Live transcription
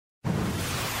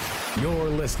You're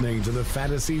listening to the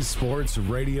Fantasy Sports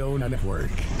Radio Network.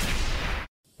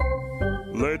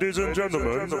 Ladies and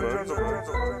gentlemen,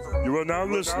 you are now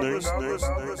listening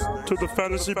to the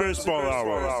Fantasy Baseball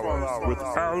Hour with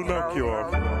Al Melchior.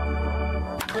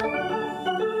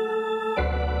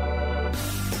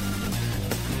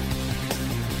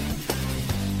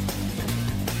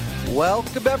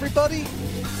 Welcome, everybody.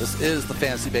 This is the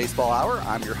Fantasy Baseball Hour.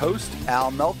 I'm your host,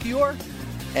 Al Melchior,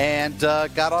 and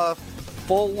got a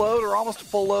full load or almost a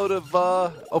full load of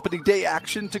opening day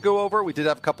action to go over. We did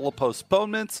have a couple of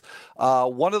postponements.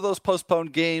 One of those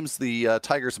postponed games, the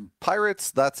Tigers and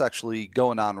Pirates, that's actually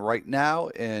going on right now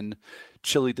in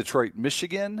chilly Detroit,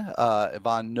 Michigan.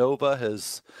 Ivan Nova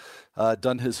has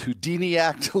done his Houdini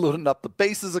act, loading up the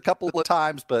bases a couple of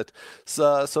times, but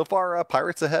so far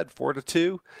Pirates ahead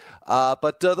 4-2.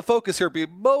 But the focus here will be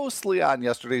mostly on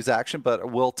yesterday's action,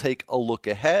 but we'll take a look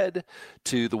ahead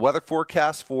to the weather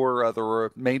forecast for the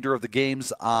remainder of the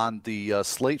games on the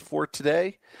slate for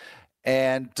today,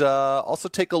 and also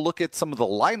take a look at some of the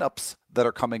lineups that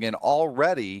are coming in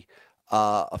already.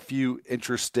 A few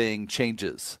interesting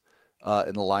changes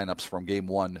in the lineups from game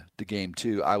 1 to game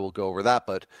 2. I will go over that,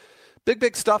 but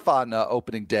big stuff on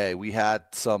opening day. We had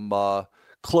some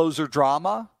closer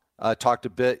drama. Talked a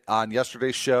bit on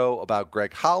yesterday's show about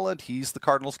Greg Holland. He's the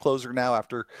Cardinals closer now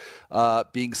after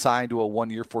being signed to a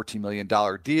 1-year, $14 million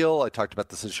deal. I talked about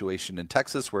the situation in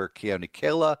Texas where Keone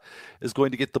Kela is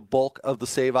going to get the bulk of the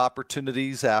save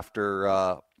opportunities after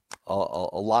a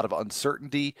lot of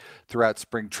uncertainty throughout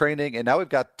spring training. And now we've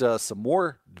got some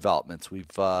more developments. We've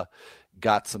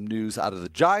got some news out of the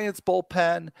Giants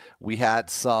bullpen. We had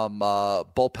some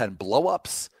bullpen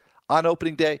blowups on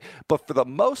opening day. But for the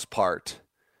most part,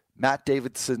 Matt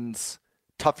Davidson's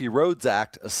Tuffy Rhodes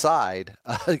act aside,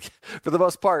 for the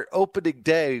most part, opening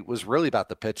day was really about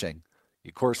the pitching.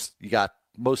 Of course, you got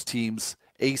most teams'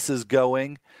 aces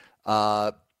going.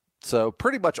 So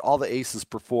pretty much all the aces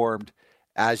performed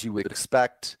as you would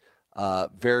expect.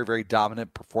 Very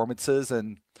dominant performances.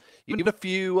 And even a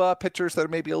few pitchers that are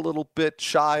maybe a little bit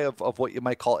shy of what you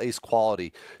might call ace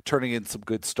quality, turning in some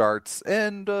good starts,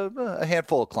 and a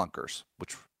handful of clunkers,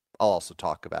 which I'll also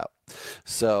talk about.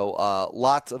 So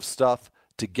lots of stuff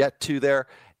to get to there.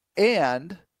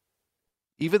 And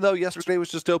even though yesterday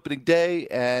was just opening day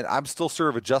and I'm still sort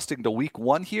of adjusting to week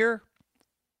 1 here,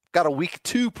 got a week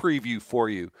 2 preview for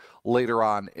you later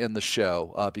on in the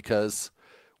show because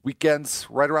weekend's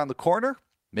right around the corner.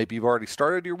 Maybe you've already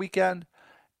started your weekend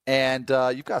and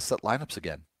you've got to set lineups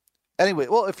again. Anyway,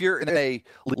 well, if you're in a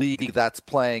league that's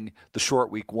playing the short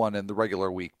week 1 and the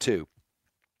regular week 2.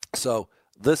 So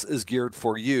this is geared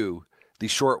for you, the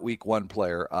short week 1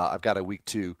 player. I've got a week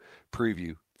 2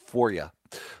 preview for you.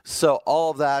 So all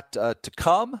of that to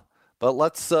come, but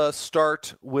let's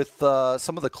start with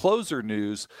some of the closer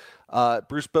news.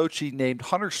 Bruce Bochy named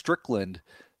Hunter Strickland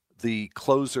the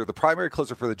closer, the primary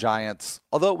closer for the Giants,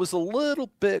 although it was a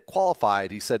little bit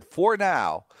qualified. He said, for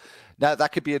now. Now,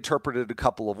 that could be interpreted a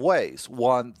couple of ways.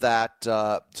 One, that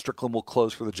Strickland will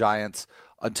close for the Giants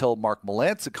until Mark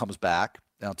Melancon comes back.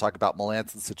 And I'll talk about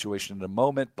Melancon's situation in a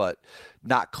moment, but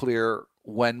not clear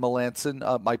when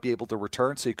Melancon might be able to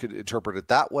return, so you could interpret it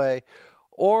that way.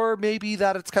 Or maybe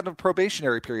that it's kind of a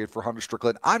probationary period for Hunter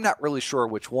Strickland. I'm not really sure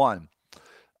which one.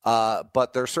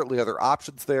 But there are certainly other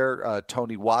options there.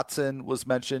 Tony Watson was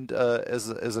mentioned as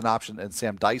an option, and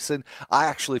Sam Dyson. I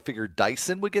actually figured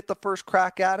Dyson would get the first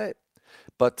crack at it,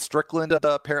 but Strickland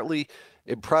apparently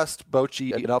impressed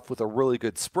Bochy enough with a really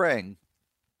good spring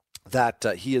that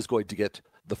he is going to get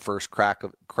the first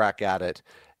crack at it,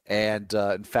 and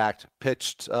in fact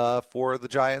pitched for the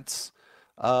Giants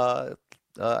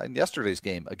in yesterday's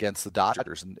game against the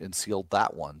Dodgers and sealed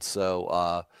that one. So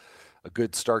a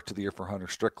good start to the year for Hunter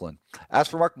Strickland. As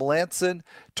for Mark Melancon,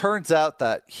 turns out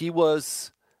that he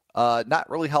was not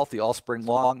really healthy all spring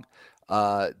long,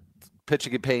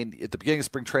 pitching in pain at the beginning of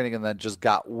spring training and then just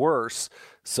got worse.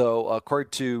 So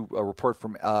according to a report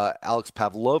from Alex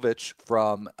Pavlovich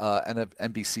from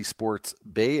NBC Sports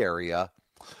Bay Area,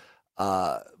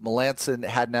 Melancon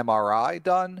had an MRI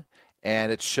done,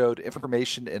 and it showed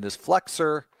inflammation in his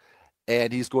flexor,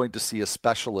 and he's going to see a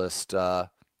specialist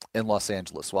in Los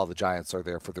Angeles while the Giants are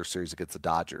there for their series against the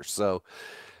Dodgers. So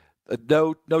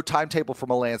no timetable for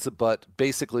Melancon, but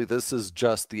basically this is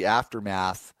just the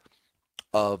aftermath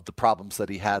of the problems that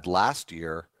he had last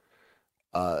year.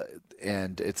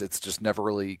 And it's just never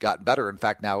really gotten better. In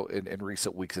fact, now in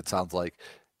recent weeks, it sounds like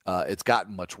it's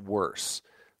gotten much worse.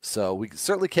 So we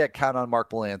certainly can't count on Mark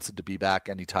Melancon to be back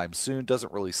anytime soon.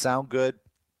 Doesn't really sound good.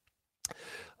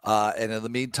 And in the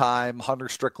meantime, Hunter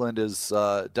Strickland is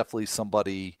definitely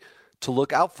somebody to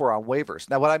look out for on waivers.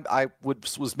 Now, when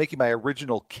was making my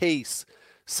original case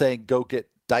saying go get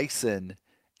Dyson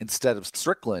instead of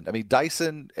Strickland. I mean,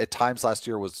 Dyson at times last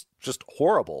year was just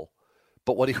horrible,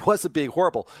 but when he wasn't being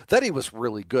horrible, then he was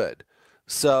really good.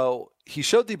 So he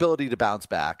showed the ability to bounce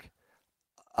back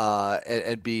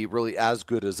and be really as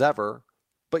good as ever.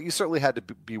 But you certainly had to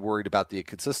be worried about the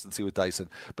inconsistency with Dyson.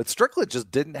 But Strickland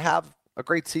just didn't have a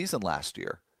great season last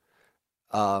year.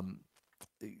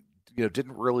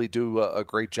 Didn't really do a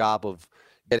great job of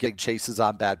getting chases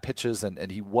on bad pitches,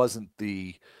 and he wasn't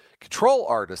the control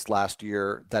artist last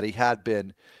year that he had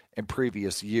been in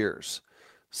previous years.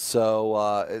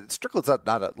 So Strickland's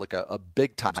not a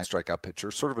big-time strikeout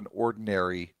pitcher, sort of an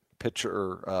ordinary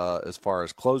pitcher as far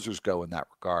as closers go in that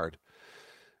regard.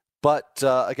 But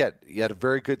again, he had a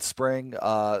very good spring,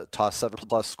 tossed 7+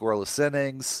 scoreless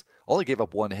innings, only gave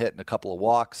up 1 hit and a couple of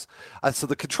walks. So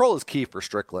the control is key for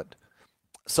Strickland.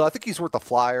 So I think he's worth a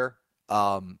flyer.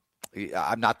 I'm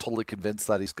not totally convinced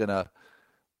that he's going to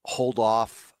hold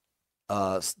off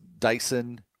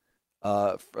Dyson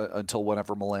until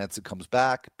whenever Melancon comes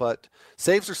back. But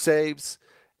saves are saves,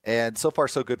 and so far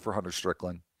so good for Hunter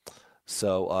Strickland.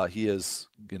 So he is,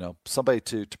 somebody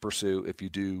to pursue if you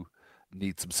do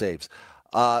need some saves.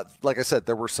 Like I said,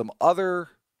 there were some other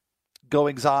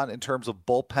goings on in terms of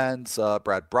bullpens.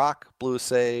 Brad Brock blew a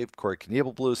save. Corey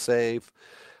Knebel blew a save.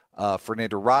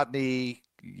 Fernando Rodney,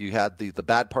 you had the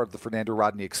bad part of the Fernando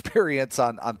Rodney experience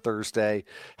on Thursday.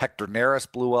 Hector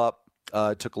Neris blew up,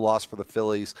 took a loss for the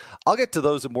Phillies. I'll get to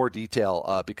those in more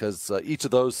detail because each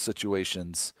of those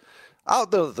situations,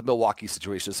 the Milwaukee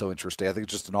situation is so interesting. I think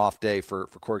it's just an off day for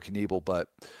Corey Knebel, but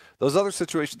those other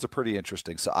situations are pretty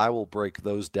interesting. So I will break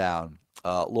those down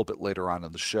a little bit later on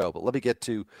in the show. But let me get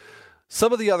to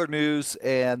some of the other news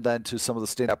and then to some of the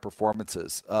stand-up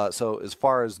performances. So as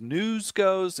far as news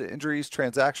goes, injuries,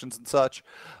 transactions, and such,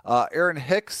 Aaron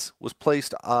Hicks was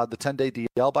placed on the 10-day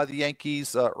DL by the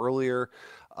Yankees earlier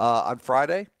on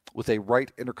Friday with a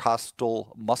right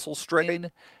intercostal muscle strain,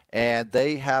 and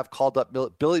they have called up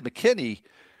Billy McKinney,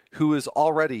 who is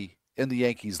already in the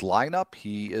Yankees lineup.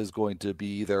 He is going to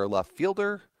be their left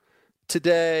fielder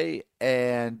today,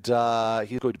 and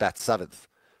he's going to bat 7th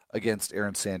against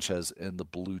Aaron Sanchez in the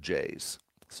Blue Jays.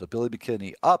 So Billy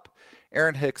McKinney up,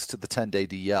 Aaron Hicks to the 10-day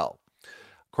DL.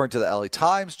 According to the LA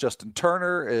Times, Justin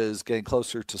Turner is getting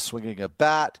closer to swinging a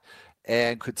bat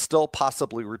and could still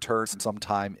possibly return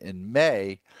sometime in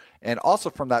May. And also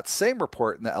from that same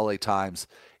report in the LA Times,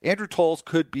 Andrew Toles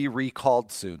could be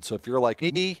recalled soon. So if you're like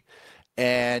me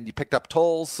and you picked up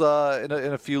Toles in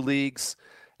a few leagues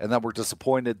and then were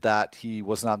disappointed that he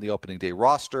wasn't on the opening day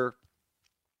roster,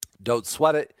 don't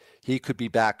sweat it. He could be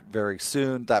back very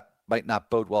soon. That might not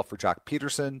bode well for Jock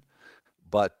Peterson,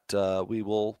 but we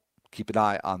will keep an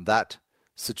eye on that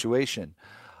situation.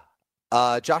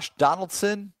 Josh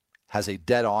Donaldson has a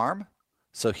dead arm,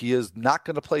 so he is not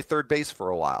going to play third base for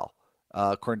a while.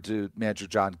 According to manager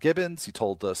John Gibbons, he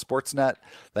told Sportsnet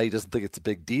that he doesn't think it's a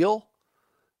big deal.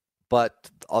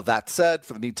 But all that said,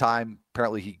 for the meantime,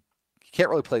 apparently he can't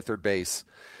really play third base.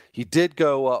 He did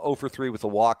go 0 for 3 with a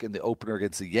walk in the opener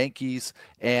against the Yankees.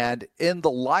 And in the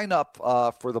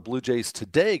lineup for the Blue Jays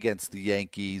today against the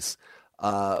Yankees,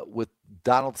 with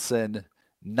Donaldson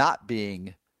not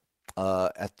being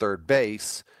at third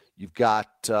base, you've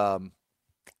got Yangervis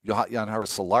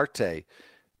Solarte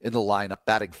in the lineup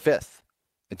batting 5th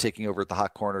and taking over at the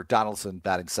hot corner. Donaldson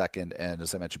batting 2nd and,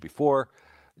 as I mentioned before,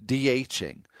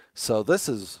 DHing. So this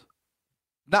is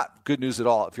not good news at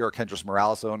all if you're a Kendrys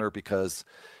Morales owner, because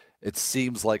it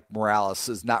seems like Morales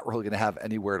is not really going to have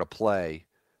anywhere to play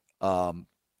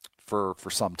for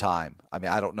some time. I mean,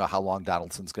 I don't know how long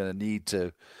Donaldson's going to need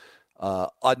to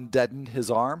undeaden his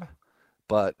arm,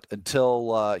 but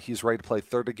until he's ready to play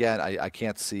third again, I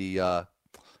can't see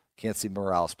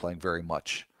Morales playing very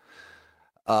much.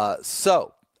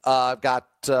 So I've got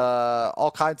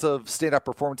all kinds of stand-up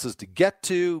performances to get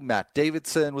to. Matt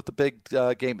Davidson with the big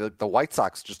game. The White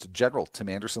Sox, just in general. Tim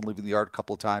Anderson leaving the yard a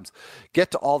couple of times. Get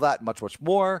to all that and much, much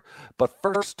more. But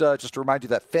first, just to remind you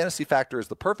that Fantasy Factor is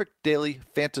the perfect daily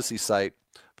fantasy site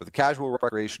for the casual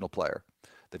recreational player.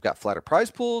 They've got flatter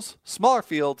prize pools, smaller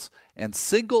fields, and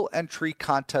single-entry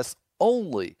contests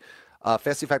only.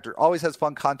 Fantasy Factor always has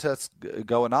fun contests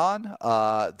going on.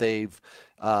 They've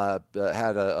had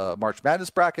a March Madness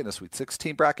bracket and a Sweet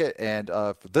 16 bracket. And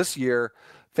for this year,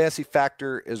 Fantasy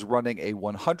Factor is running a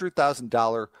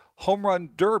 $100,000 home run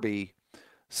derby.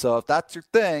 So if that's your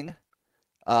thing,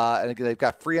 and again, they've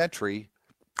got free entry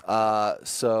for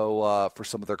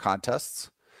some of their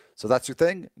contests. So that's your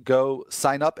thing. Go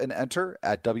sign up and enter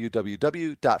at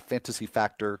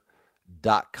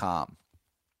www.fantasyfactor.com.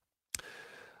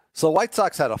 So the White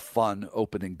Sox had a fun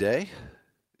opening day.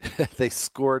 They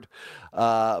scored, put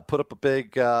up a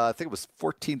big, I think it was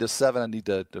 14-7. I need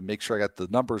to make sure I got the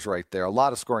numbers right there. A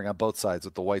lot of scoring on both sides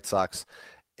with the White Sox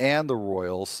and the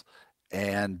Royals.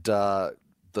 And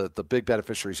the big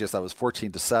beneficiaries, yes, that was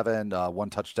 14-7, one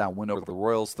touchdown win over the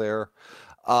Royals there.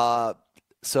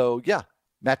 So, yeah,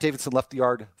 Matt Davidson left the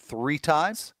yard 3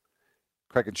 times.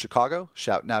 Craig in Chicago,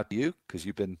 shouting out to you because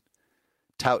you've been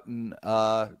touting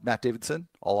Matt Davidson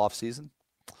all offseason.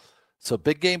 So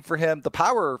big game for him. The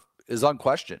power is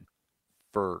unquestioned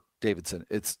for Davidson.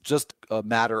 It's just a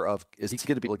matter of, is he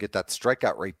going to be able to get that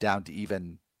strikeout rate down to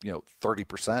even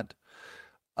 30%?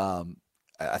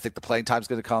 I think the playing time is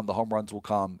going to come. The home runs will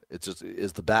come. It's just,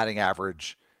 is the batting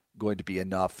average going to be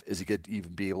enough? Is he going to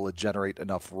even be able to generate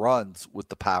enough runs with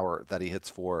the power that he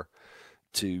hits for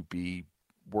to be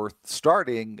worth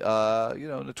starting, in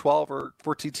a 12 or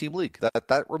 14 team league?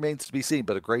 That remains to be seen,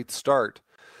 but a great start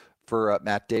for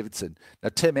Matt Davidson. Now,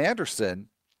 Tim Anderson,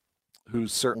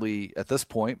 who's certainly at this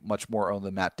point much more owned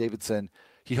than Matt Davidson,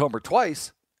 he homered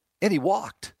twice and he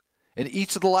walked. In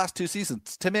each of the last 2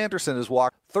 seasons, Tim Anderson has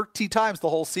walked 13 times the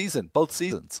whole season, both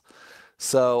seasons.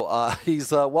 So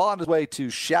he's well on his way to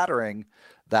shattering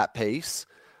that pace.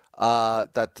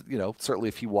 Certainly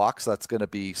if he walks, that's going to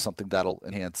be something that'll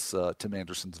enhance Tim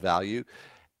Anderson's value.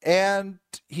 And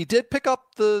he did pick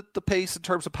up the pace in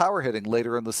terms of power hitting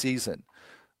later in the season.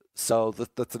 So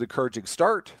that's an encouraging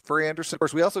start for Anderson. Of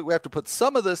course, we have to put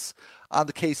some of this on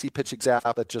the KC pitching staff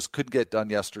that just couldn't get done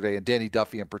yesterday, and Danny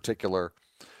Duffy in particular,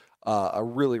 a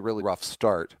really, really rough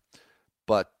start.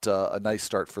 But a nice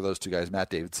start for those 2 guys, Matt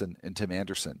Davidson and Tim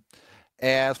Anderson.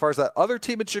 And as far as that other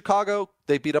team in Chicago,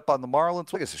 they beat up on the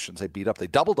Marlins. Well, I guess I shouldn't say beat up. They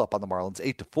doubled up on the Marlins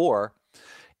 8-4.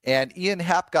 And Ian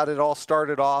Happ got it all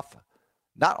started off,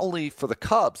 not only for the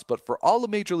Cubs, but for all of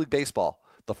Major League Baseball.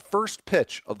 The first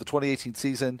pitch of the 2018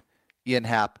 season, Ian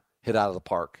Happ hit out of the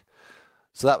park.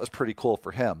 So that was pretty cool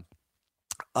for him.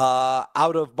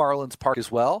 Out of Marlins Park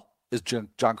as well is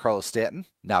Giancarlo Stanton,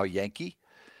 now a Yankee.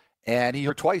 And he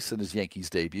hit twice in his Yankees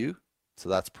debut. So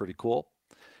that's pretty cool.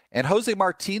 And Jose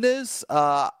Martinez,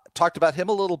 talked about him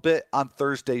a little bit on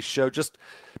Thursday's show, just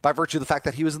by virtue of the fact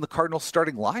that he was in the Cardinals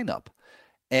starting lineup.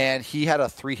 And he had a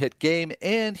 3-hit game,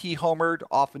 and he homered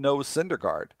off of Noah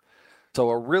Syndergaard. So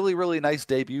a really, really nice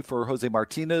debut for Jose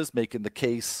Martinez, making the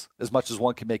case, as much as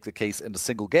one can make the case in a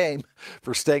single game,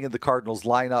 for staying in the Cardinals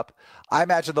lineup. I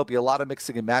imagine there'll be a lot of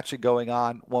mixing and matching going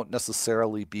on. Won't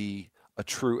necessarily be a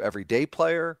true everyday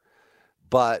player,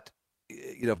 but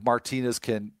if Martinez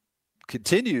can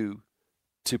continue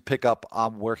to pick up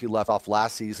on where he left off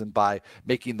last season by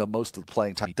making the most of the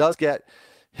playing time he does get,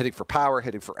 hitting for power,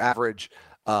 hitting for average,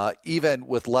 even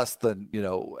with less than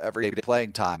everyday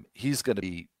playing time, he's going to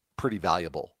be pretty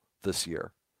valuable this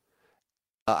year.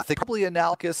 I think probably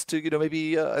analogous to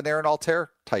maybe an Aaron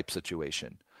Altair type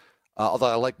situation. Although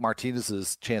I like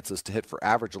Martinez's chances to hit for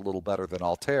average a little better than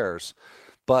Altair's.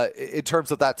 But in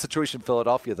terms of that situation in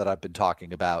Philadelphia that I've been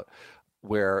talking about,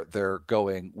 where they're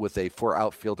going with a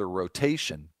 4-outfielder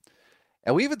rotation.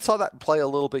 And we even saw that play a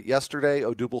little bit yesterday.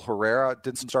 Odubel Herrera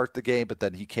didn't start the game, but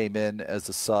then he came in as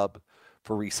a sub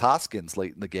for Rhys Hoskins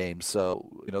late in the game.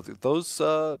 So, those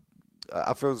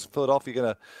Philadelphia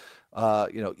going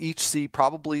to, each see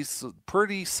probably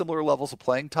pretty similar levels of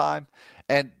playing time.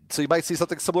 And so you might see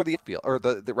something similar to the infield, or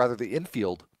the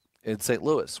infield in St.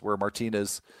 Louis, where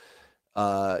Martinez,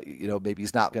 maybe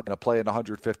he's not going to play in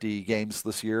 150 games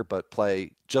this year, but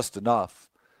play just enough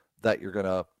that you're going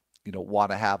to,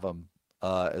 want to have him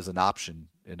as an option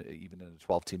even in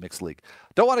a 12-team mixed league.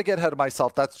 Don't want to get ahead of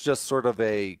myself. That's just sort of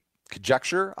a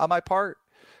conjecture on my part.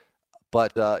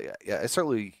 But I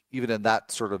certainly, even in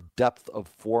that sort of depth of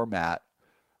format,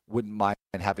 wouldn't mind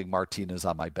having Martinez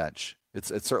on my bench.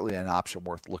 It's certainly an option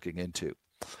worth looking into.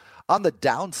 On the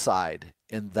downside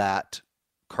in that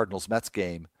Cardinals-Mets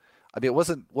game, I mean, it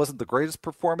wasn't the greatest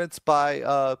performance by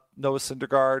Noah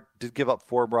Syndergaard. Did give up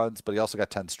 4 runs, but he also got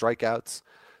 10 strikeouts.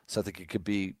 So I think he could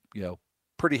be,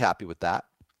 pretty happy with that.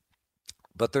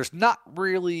 But there's not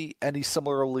really any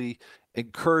similarly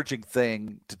encouraging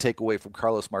thing to take away from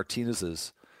Carlos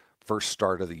Martinez's first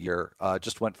start of the year.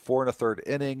 Just went 4 1/3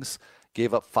 innings,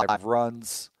 gave up 5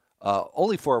 runs,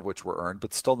 only 4 of which were earned,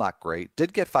 but still not great.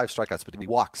 Did get 5 strikeouts, but he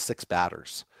walked 6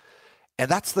 batters. And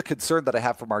that's the concern that I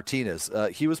have for Martinez.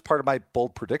 He was part of my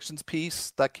bold predictions piece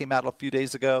that came out a few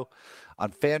days ago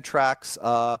on Fantrax,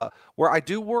 where I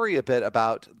do worry a bit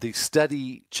about the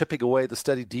steady chipping away, the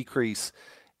steady decrease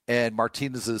in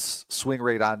Martinez's swing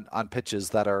rate on pitches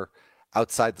that are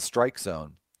outside the strike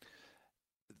zone.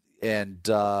 And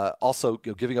also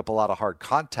giving up a lot of hard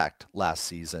contact last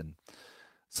season.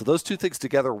 So those two things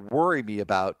together worry me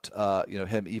about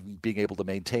him even being able to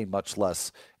maintain, much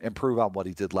less improve on what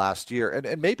he did last year,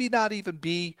 and maybe not even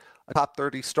be a top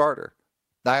 30 starter.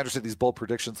 Now, I understand these bold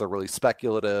predictions are really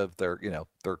speculative. They're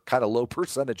kind of low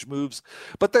percentage moves,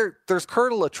 but there's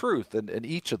kernel of truth in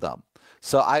each of them.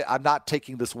 So I'm not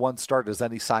taking this one start as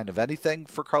any sign of anything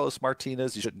for Carlos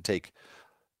Martinez. You shouldn't take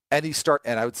any start,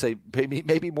 and I would say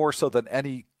maybe more so than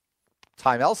any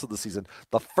time else of the season,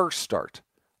 the first start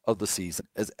of the season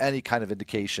as any kind of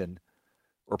indication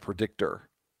or predictor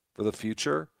for the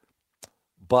future.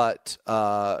 But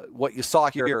what you saw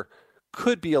here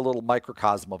could be a little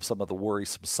microcosm of some of the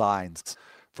worrisome signs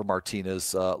for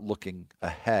Martinez looking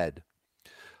ahead.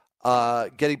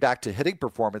 Getting back to hitting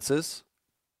performances,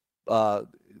 Shohei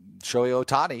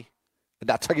Ohtani, I'm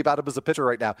not talking about him as a pitcher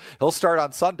right now. He'll start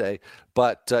on Sunday,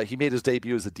 but he made his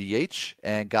debut as a DH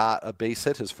and got a base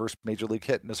hit, his first major league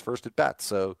hit in his first at bat.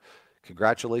 So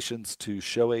congratulations to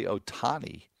Shohei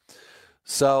Ohtani.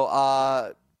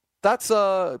 So that's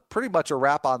pretty much a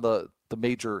wrap on the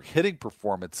major hitting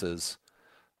performances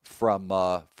from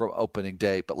opening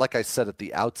day. But like I said at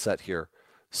the outset here,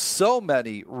 so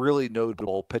many really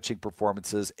notable pitching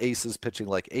performances, aces pitching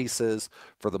like aces.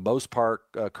 For the most part,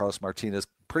 Carlos Martinez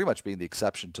pretty much being the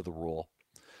exception to the rule.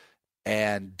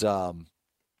 And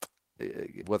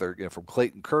whether from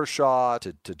Clayton Kershaw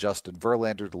to Justin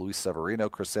Verlander to Luis Severino,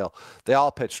 Chris Sale, they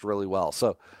all pitched really well.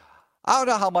 So I don't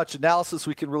know how much analysis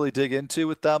we can really dig into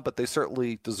with them, but they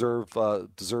certainly deserve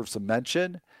some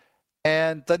mention.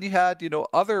 And then you had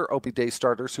other opening day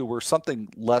starters who were something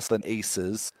less than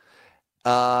aces,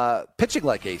 pitching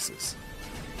like aces.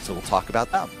 So we'll talk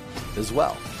about them as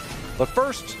well. But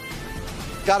first,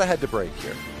 got to head to break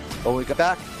here. When we get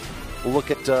back, we'll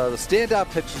look at the standout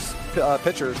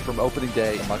pitchers from opening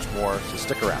day and much more. So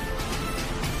stick around.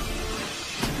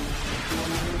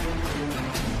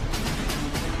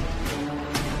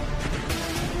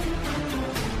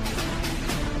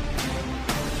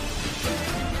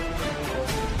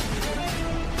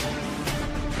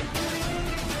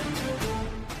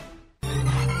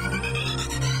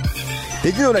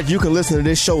 Did you know that you can listen to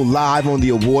this show live on the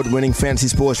award-winning Fantasy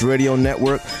Sports Radio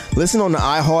Network? Listen on the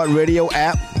iHeartRadio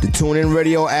app, the TuneIn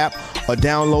Radio app, or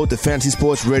download the Fantasy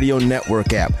Sports Radio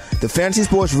Network app. The Fantasy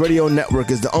Sports Radio Network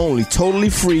is the only totally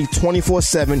free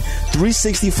 24/7,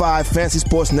 365 fantasy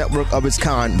sports network of its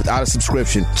kind without a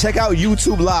subscription. Check out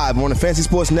YouTube Live on the Fantasy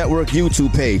Sports Network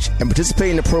YouTube page and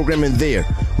participate in the programming there,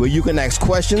 where you can ask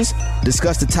questions,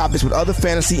 discuss the topics with other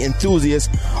fantasy enthusiasts,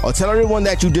 or tell everyone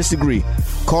that you disagree.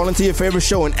 Call into your favorite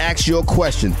show and ask your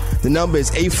question. The number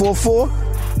is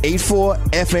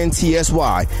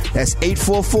 844-84-FNTSY. That's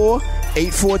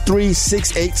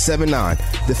 844-843-6879.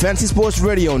 The Fantasy Sports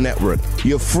Radio Network,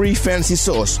 your free fantasy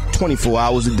source 24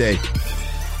 hours a day.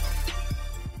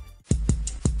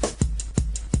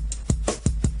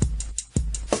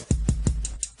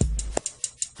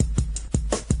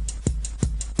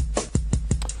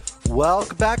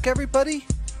 Welcome back, everybody.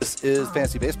 This is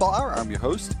Fantasy Baseball Hour. I'm your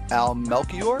host, Al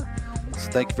Melchior. So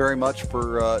thank you very much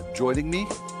for joining me.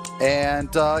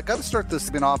 And got to start this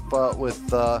thing off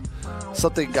with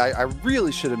something I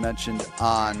really should have mentioned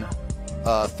on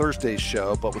Thursday's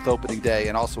show, but with opening day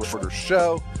and also a shorter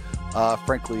show,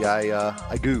 frankly,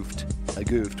 I goofed.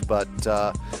 But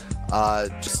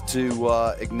just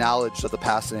to acknowledge the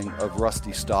passing of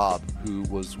Rusty Staub, who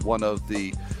was one of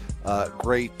the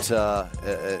great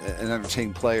and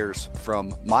entertaining players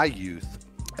from my youth,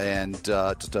 and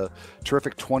just a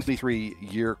terrific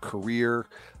 23-year career,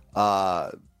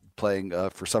 playing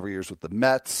for several years with the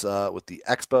Mets, with the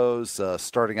Expos,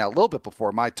 starting out a little bit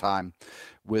before my time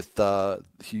with the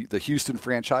Houston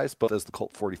franchise, both as the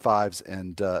Colt 45s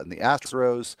and the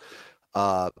Astros.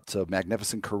 So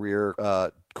magnificent career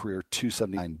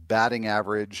 279 batting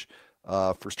average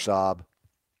for Staub.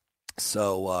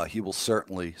 So he will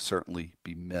certainly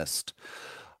be missed.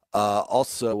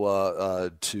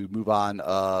 Also, to move on,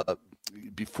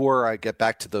 before I get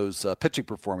back to those pitching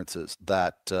performances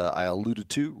that I alluded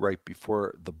to right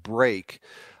before the break,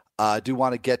 I do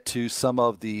want to get to some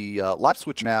of the live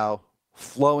switch now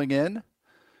flowing in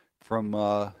from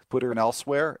Twitter and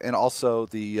elsewhere, and also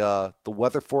the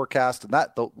weather forecast. And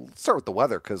let's start with the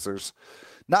weather, because there's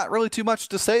not really too much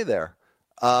to say there.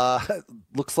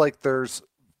 Looks like there's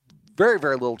very,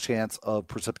 very little chance of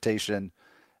precipitation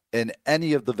in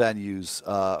any of the venues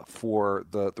for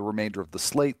the remainder of the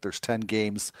slate. There's 10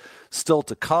 games still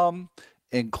to come,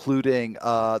 including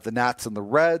the Nats and the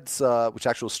Reds, which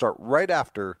actually will start right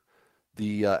after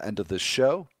the end of this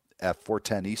show at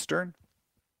 4:10 Eastern.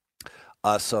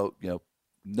 So,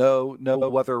 No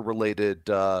weather-related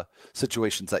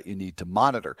situations that you need to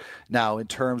monitor. Now, in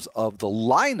terms of the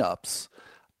lineups,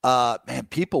 man,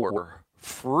 people were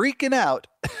freaking out.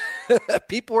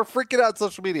 People were freaking out on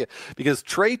social media because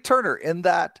Trey Turner in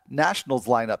that Nationals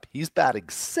lineup, he's batting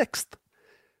 6th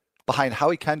behind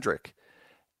Howie Kendrick.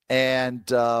 And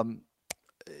I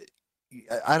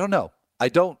don't know. I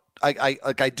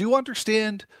do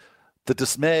understand the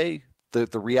dismay,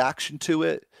 the reaction to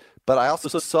it, but I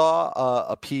also saw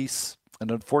a piece, and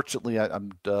unfortunately, I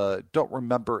don't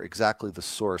remember exactly the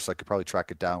source. I could probably track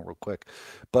it down real quick,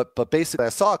 but basically, I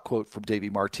saw a quote from Davey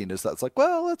Martinez that's like,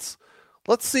 "Well, let's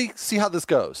see how this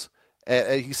goes."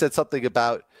 And he said something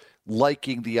about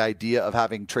liking the idea of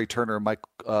having Trey Turner and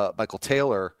Michael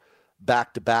Taylor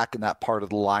back to back in that part of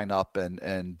the lineup,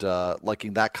 and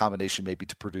liking that combination maybe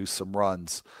to produce some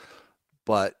runs.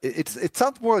 But it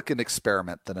sounds more like an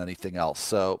experiment than anything else.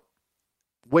 So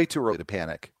way too early to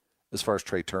panic as far as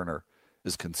Trey Turner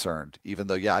is concerned. Even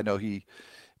though, yeah, I know if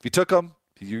you took him,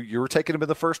 you were taking him in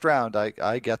the first round.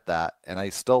 I get that, and I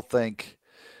still think,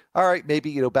 all right,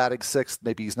 maybe batting 6th,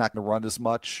 maybe he's not going to run as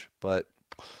much, but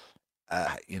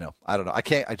I don't know.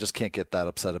 I just can't get that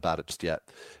upset about it just yet.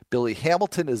 Billy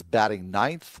Hamilton is batting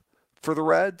 9th for the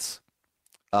Reds.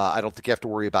 I don't think you have to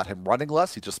worry about him running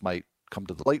less. He just might come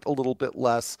to the plate a little bit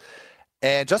less.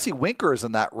 And Jesse Winker is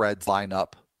in that Reds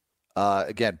lineup.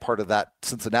 Again, part of that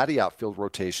Cincinnati outfield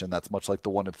rotation. That's much like the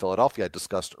one in Philadelphia I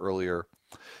discussed earlier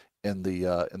in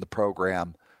the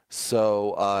program.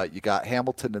 So you got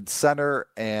Hamilton in center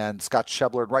and Scott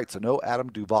Schebler in right. So no Adam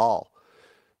Duvall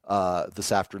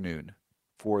this afternoon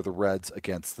for the Reds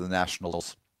against the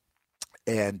Nationals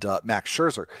and Max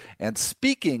Scherzer. And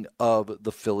speaking of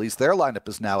the Phillies, their lineup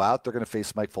is now out. They're going to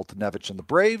face Mike Foltynewicz and the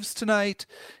Braves tonight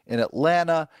in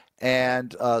Atlanta.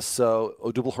 And so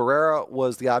Odubel Herrera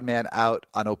was the odd man out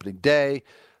on opening day.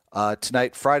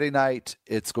 Tonight, Friday night,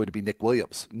 it's going to be Nick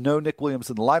Williams. No Nick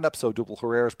Williams in the lineup, so Odubel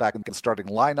Herrera's back in the starting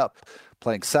lineup,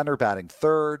 playing center, batting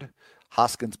 3rd.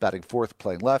 Hoskins batting 4th,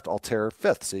 playing left. Altair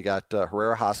 5th. So you got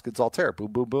Herrera, Hoskins, Altair.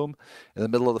 Boom, boom, boom. In the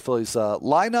middle of the Phillies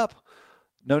lineup,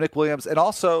 no Nick Williams. And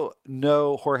also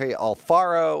no Jorge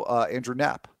Alfaro. Andrew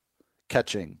Knapp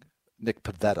catching Nick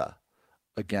Pivetta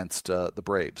against the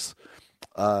Braves.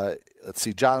 Let's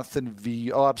see. Jonathan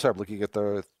V. Oh, I'm sorry. I'm looking at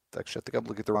the... Actually, I think I'm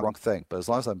looking at the wrong thing. But as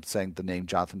long as I'm saying the name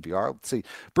Jonathan VR, let's see.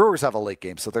 Brewers have a late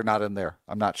game, so they're not in there.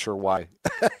 I'm not sure why.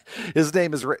 His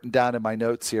name is written down in my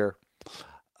notes here.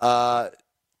 I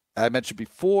mentioned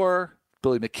before,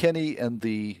 Billy McKinney in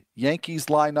the Yankees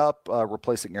lineup,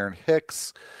 replacing Aaron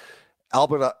Hicks.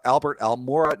 Albert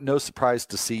Almora, no surprise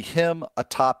to see him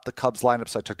atop the Cubs lineup.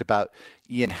 So I talked about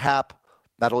Ian Happ,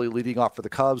 not only leading off for the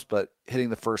Cubs, but hitting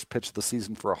the first pitch of the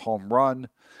season for a home run.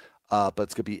 But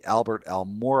it's going to be Albert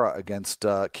Almora against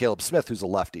Caleb Smith, who's a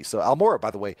lefty. So Almora,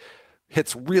 by the way,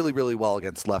 hits really, really well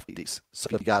against lefties. So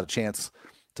if you got a chance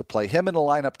to play him in the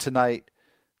lineup tonight,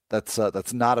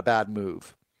 that's not a bad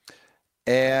move.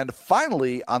 And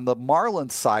finally, on the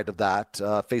Marlins side of that,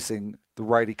 facing the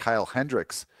righty Kyle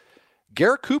Hendricks,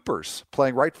 Garrett Cooper's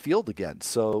playing right field again.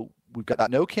 So we've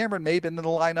got no Cameron Maybin in the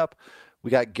lineup.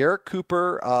 We got Garrett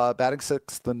Cooper batting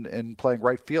 6th and playing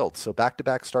right field. So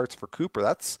back-to-back starts for Cooper.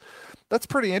 That's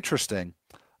pretty interesting.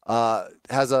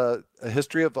 Has a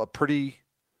history of a pretty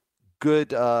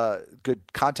good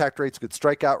contact rates, good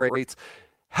strikeout rates.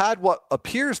 Had what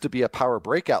appears to be a power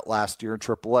breakout last year in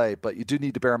AAA, but you do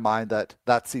need to bear in mind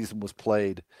that season was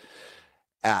played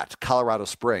at Colorado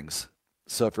Springs.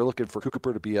 So if you're looking for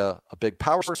Cooper to be a big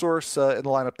power source in the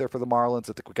lineup there for the Marlins,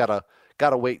 I think we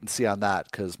gotta wait and see on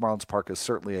that, because Marlins Park is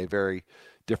certainly a very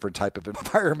different type of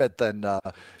environment than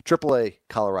AAA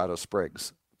Colorado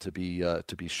Springs, to be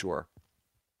sure.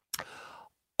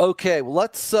 Okay, well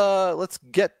let's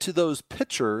get to those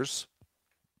pitchers.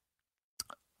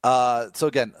 So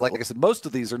again, like I said, most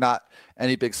of these are not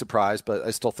any big surprise, but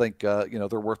I still think they're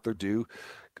worth their due.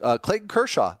 Clayton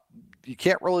Kershaw, you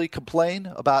can't really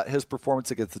complain about his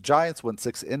performance against the Giants. Went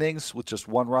 6 innings with just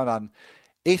 1 run on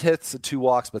 8 hits and 2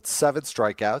 walks, but 7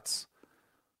 strikeouts.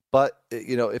 But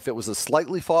if it was a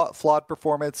slightly flawed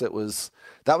performance, that was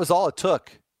all it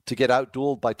took to get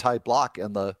outdueled by Ty Blach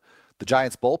and the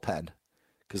Giants bullpen,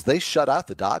 because they shut out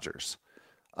the Dodgers.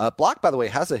 Blach, by the way,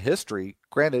 has a history,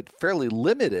 granted fairly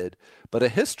limited, but a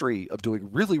history of doing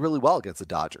really, really well against the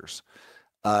Dodgers.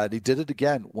 And he did it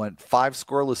again. Went 5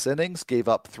 scoreless innings, gave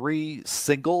up 3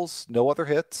 singles, no other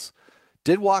hits.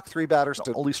 Did walk 3 batters,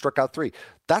 only struck out 3.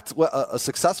 That's what a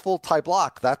successful Ty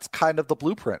Blach. That's kind of the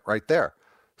blueprint right there.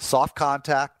 Soft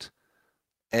contact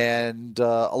and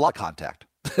a lot of contact.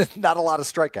 Not a lot of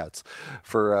strikeouts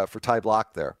for Ty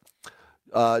Blach there.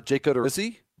 Jake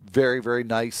Odorizzi, very, very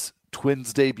nice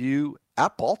Twins debut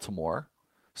at Baltimore,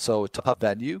 so a tough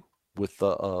venue with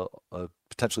a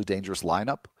potentially dangerous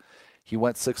lineup. He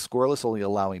went 6 scoreless, only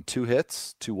allowing 2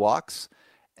 hits, 2 walks,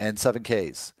 and 7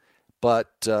 Ks.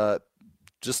 But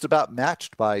just about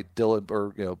matched by Dylan,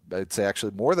 or I'd say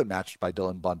actually more than matched by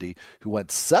Dylan Bundy, who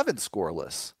went 7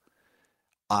 scoreless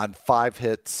on 5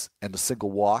 hits and a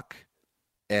single walk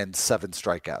and 7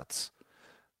 strikeouts.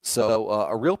 So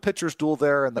a real pitcher's duel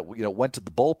there, and that went to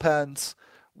the bullpens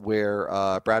where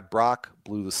Brad Brock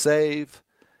blew the save.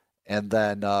 And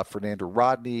then Fernando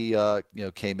Rodney,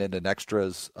 came in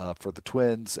extras for the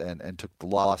Twins and took the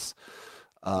loss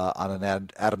on an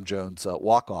Adam Jones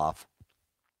walk-off.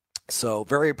 So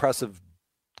very impressive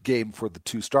game for the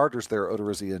 2 starters there,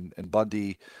 Odorizzi and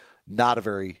Bundy. Not a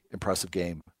very impressive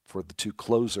game for the 2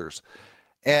 closers.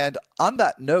 And on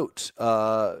that note,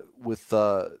 with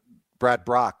Brad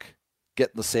Brock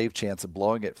getting the save chance and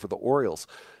blowing it for the Orioles,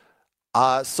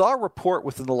 saw a report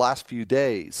within the last few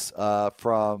days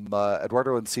from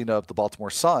Eduardo Encina of the Baltimore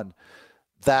Sun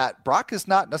that Brock is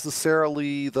not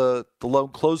necessarily the lone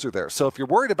closer there. So if you're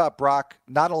worried about Brock,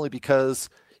 not only because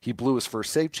he blew his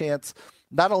first save chance,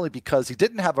 not only because he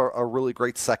didn't have a really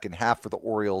great second half for the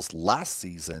Orioles last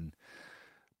season,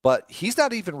 but he's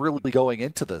not even really going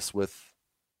into this with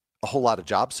a whole lot of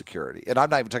job security. And I'm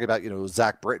not even talking about,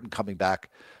 Zach Britton coming back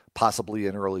possibly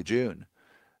in early June.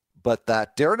 But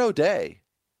that Darren O'Day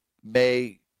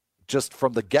may, just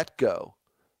from the get-go,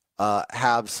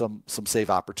 have some save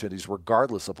opportunities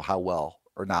regardless of how well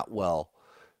or not well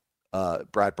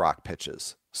Brad Brock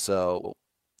pitches. So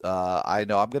I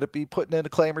know I'm going to be putting in a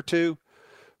claim or 2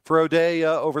 for O'Day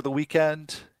over the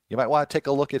weekend. You might want to take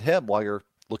a look at him while you're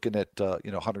looking at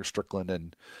Hunter Strickland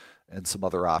and some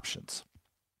other options.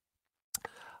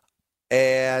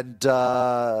 And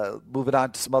moving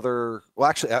on to some other – well,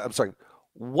 actually, I'm sorry.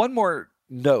 One more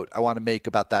note I want to make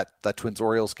about that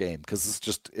Twins-Orioles game, because this is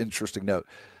just an interesting note.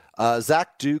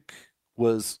 Zach Duke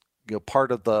was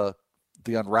part of the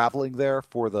unraveling there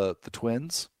for the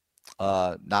Twins,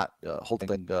 not holding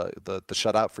the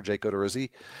shutout for Jake Odorizzi.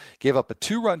 Gave up a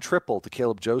 2-run triple to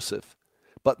Caleb Joseph,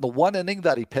 but in the 1 inning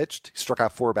that he pitched, he struck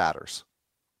out 4 batters.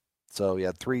 So he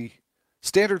had 3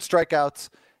 standard strikeouts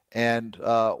and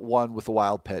 1 with a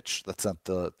wild pitch that sent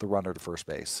the runner to first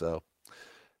base. So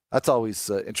that's always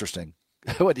interesting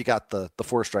when you got the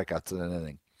 4 strikeouts in an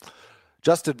inning.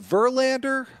 Justin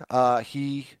Verlander,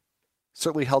 he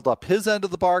certainly held up his end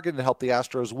of the bargain and helped the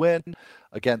Astros win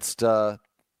against the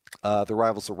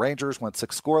rivals, the Rangers. Went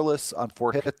 6 scoreless on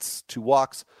 4 hits, 2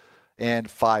 walks, and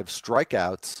 5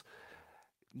 strikeouts.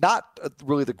 Not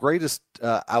really the greatest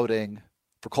outing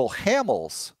for Cole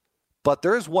Hamels, but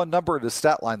there is one number in his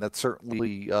stat line that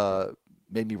certainly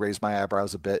made me raise my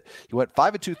eyebrows a bit. He went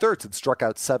 5 2/3 and struck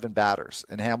out 7 batters.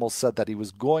 And Hamels said that he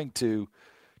was going to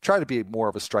try to be more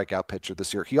of a strikeout pitcher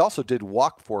this year. He also did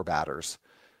walk 4 batters.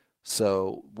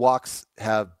 So walks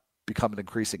have become an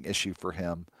increasing issue for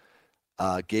him.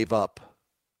 Gave up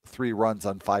 3 runs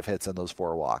on 5 hits and those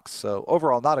 4 walks. So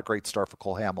overall, not a great start for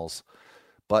Cole Hamels.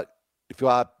 But if you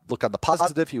look on the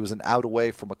positive, he was an out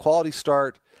away from a quality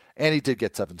start, and he did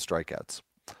get 7 strikeouts.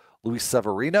 Luis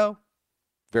Severino,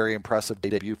 very impressive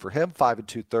debut for him, 5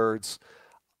 2/3,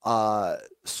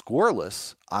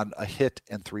 scoreless on a hit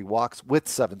and 3 walks with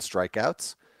 7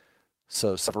 strikeouts.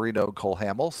 So Severino and Cole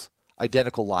Hamels,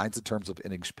 identical lines in terms of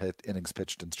innings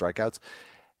pitched and strikeouts.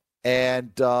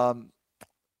 And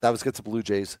that was against the Blue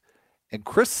Jays. And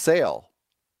Chris Sale,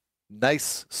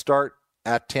 nice start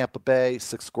at Tampa Bay,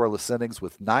 6 scoreless innings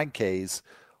with 9 Ks,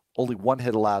 only 1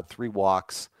 hit allowed, 3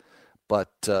 walks, but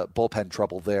bullpen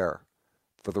trouble there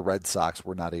for the Red Sox.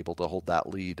 Were not able to hold that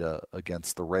lead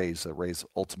against the Rays. The Rays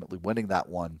ultimately winning that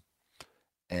one,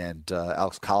 and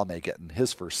Alex Colomé getting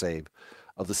his first save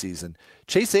of the season.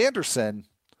 Chase Anderson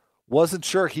wasn't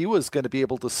sure he was going to be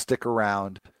able to stick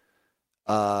around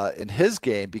in his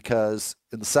game, because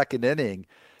in the second inning,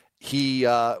 he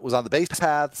was on the base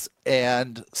paths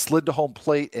and slid to home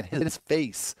plate and hit his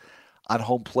face on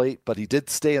home plate, but he did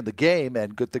stay in the game,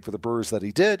 and good thing for the Brewers that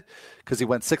he did, because he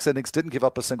went 6 innings, didn't give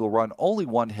up a single run, only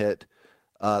 1 hit,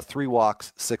 3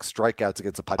 walks, 6 strikeouts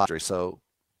against the Padres. So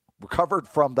recovered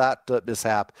from that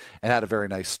mishap and had a very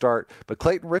nice start. But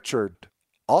Clayton Richard,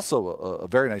 also a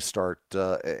very nice start.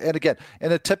 And again,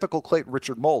 in a typical Clayton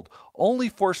Richard mold, only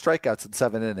 4 strikeouts in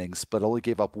 7 innings, but only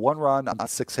gave up 1 run on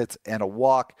 6 hits and a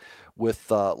walk with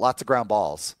lots of ground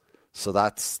balls. So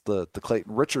that's the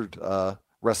Clayton Richard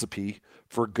recipe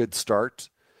for a good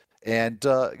start. And,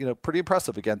 pretty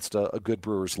impressive against a good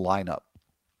Brewers lineup.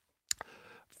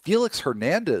 Felix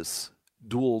Hernandez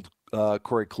dueled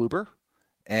Corey Kluber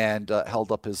and held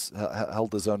his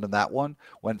own in that one.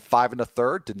 Went 5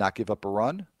 1/3, did not give up a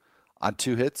run on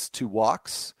 2 hits, 2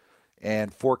 walks,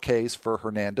 and 4 Ks for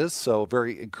Hernandez. So a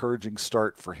very encouraging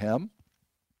start for him.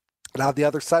 And on the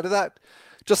other side of that,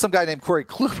 just some guy named Corey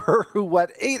Kluber, who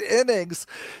went 8 innings,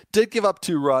 did give up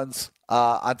 2 runs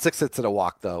on 6 hits and a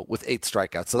walk, though, with 8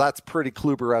 strikeouts. So that's pretty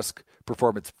Kluber-esque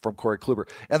performance from Corey Kluber.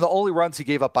 And the only runs he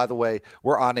gave up, by the way,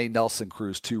 were on a Nelson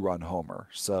Cruz 2-run homer.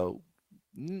 So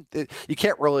you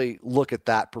can't really look at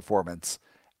that performance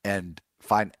and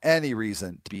find any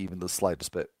reason to be even the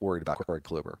slightest bit worried about Corey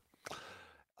Kluber.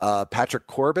 Patrick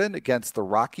Corbin against the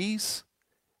Rockies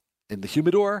in the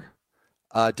Humidor.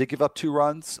 Did give up 2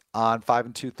 runs on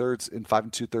 5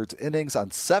 2/3 innings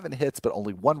on 7 hits, but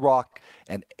only 1 walk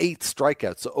and 8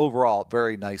 strikeouts. So overall,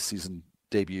 very nice season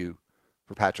debut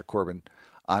for Patrick Corbin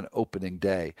on opening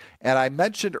day. And I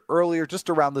mentioned earlier, just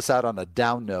to round this out on a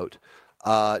down note,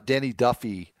 Danny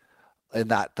Duffy in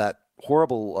that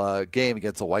horrible game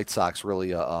against the White Sox,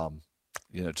 really,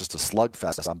 just a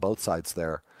slugfest on both sides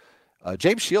there.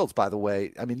 James Shields, by the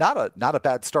way, I mean, not a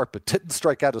bad start, but didn't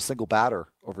strike out a single batter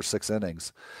over 6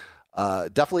 innings.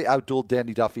 Definitely outdueled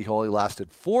Danny Duffy, who only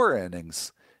lasted 4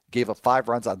 innings, gave up 5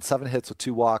 runs on 7 hits with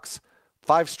 2 walks,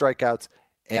 5 strikeouts,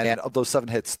 and of those 7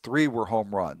 hits, 3 were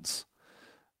home runs.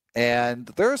 And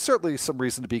there is certainly some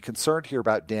reason to be concerned here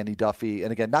about Danny Duffy.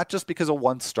 And again, not just because of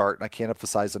one start, and I can't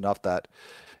emphasize enough that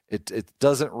it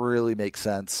doesn't really make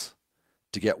sense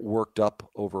to get worked up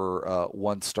over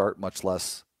one start, much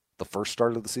less the first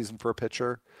start of the season for a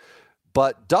pitcher.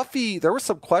 But Duffy, there was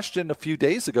some question a few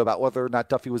days ago about whether or not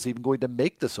Duffy was even going to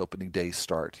make this opening day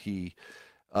start. He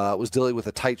was dealing with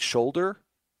a tight shoulder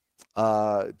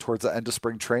towards the end of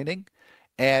spring training.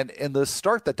 And in the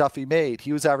start that Duffy made,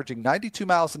 he was averaging 92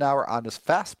 miles an hour on his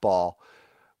fastball,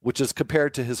 which is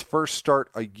compared to his first start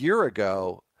a year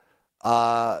ago,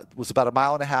 was about 1.5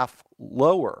 miles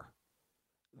lower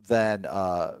than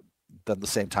the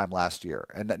same time last year.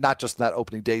 And not just in that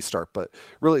opening day start, but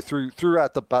really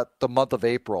throughout the month of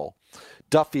April,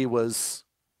 Duffy was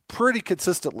pretty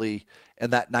consistently in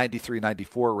that 93,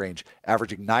 94 range,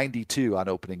 averaging 92 on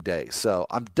opening day. So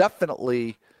I'm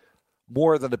definitely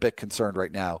more than a bit concerned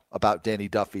right now about Danny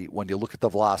Duffy. When you look at the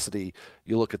velocity,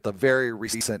 you look at the very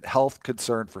recent health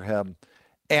concern for him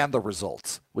and the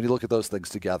results. When you look at those things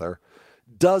together,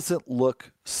 doesn't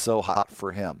look so hot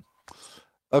for him.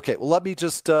 Okay, well, let me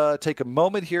just take a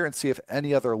moment here and see if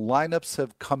any other lineups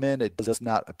have come in. It does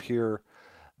not appear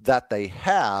that they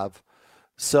have.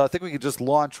 So I think we can just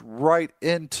launch right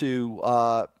into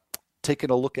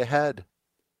taking a look ahead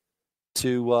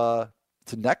to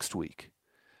next week.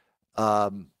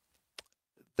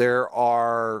 There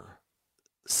are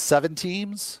 6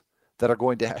 teams that are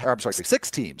going to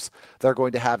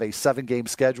have a 7-game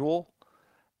schedule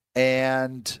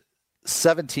and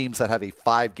 7 teams that have a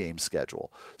 5-game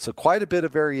schedule. So quite a bit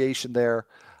of variation there.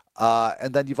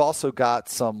 And then you've also got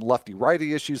some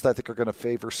lefty-righty issues that I think are going to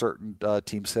favor certain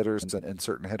teams' hitters and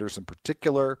certain hitters in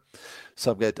particular.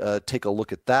 So I'm going to take a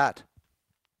look at that.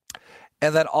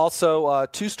 And then also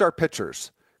 2-star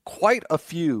pitchers. Quite a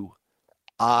few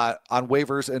on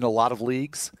waivers in a lot of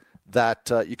leagues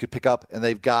that you could pick up, and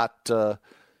they've got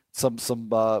some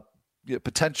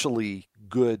potentially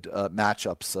good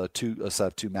matchups, a set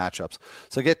of 2 matchups.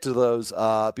 So get to those.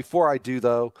 Before I do,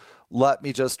 though, let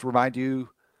me just remind you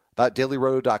about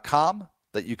DailyRoto.com,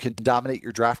 that you can dominate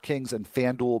your DraftKings and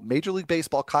FanDuel Major League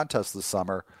Baseball contests this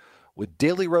summer with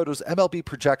Daily Roto's MLB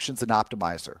projections and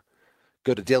optimizer.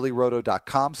 Go to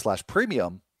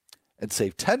DailyRoto.com/premium and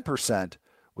save 10%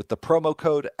 with the promo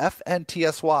code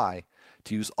FNTSY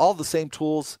to use all the same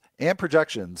tools and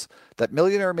projections that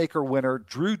Millionaire Maker winner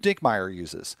Drew Dinkmeyer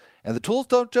uses. And the tools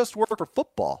don't just work for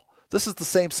football. This is the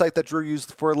same site that Drew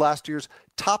used for last year's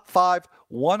top 5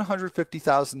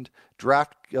 $150,000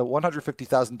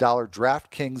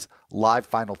 DraftKings live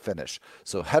final finish.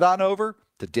 So head on over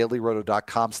to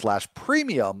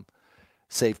dailyroto.com/premium,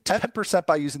 save 10%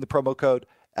 by using the promo code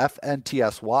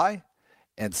FNTSY,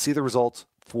 and see the results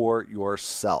for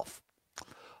yourself.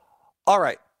 All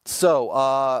right.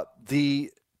 So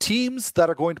the teams that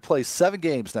are going to play 7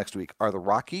 games next week are the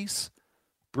Rockies,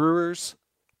 Brewers,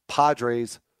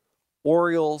 Padres,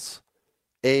 Orioles,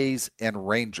 A's, and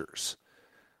Rangers.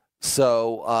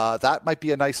 So that might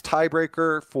be a nice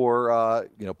tiebreaker for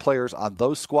players on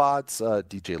those squads.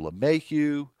 DJ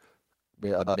LeMahieu,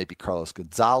 maybe Carlos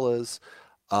Gonzalez.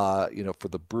 For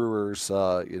the Brewers,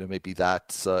 maybe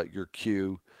that's your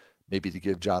cue, maybe to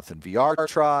give Jonathan Villar a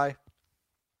try.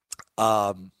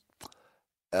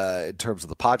 In terms of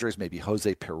the Padres, maybe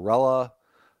Jose Pirela.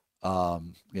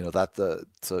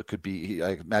 So it could be.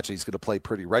 I imagine he's going to play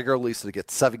pretty regularly, so to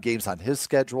get 7 games on his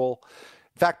schedule.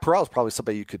 In fact, Perrell is probably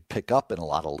somebody you could pick up in a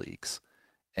lot of leagues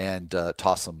and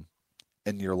toss him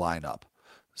in your lineup.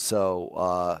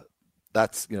 So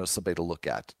that's somebody to look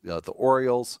at. The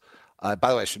Orioles. By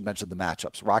the way, I should mention the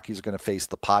matchups. Rockies are going to face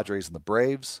the Padres and the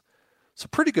Braves. So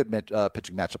pretty good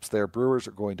pitching matchups there. Brewers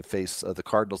are going to face the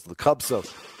Cardinals and the Cubs. So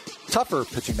tougher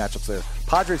pitching matchups there.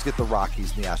 Padres get the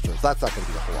Rockies and the Astros. That's not going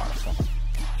to be a whole lot of fun.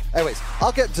 Anyways,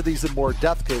 I'll get into these in more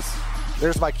depth because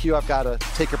there's my cue. I've got to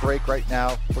take a break right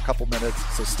now for a couple minutes.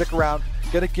 So stick around.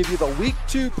 Going to give you the Week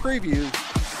 2 preview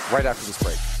right after this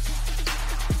break.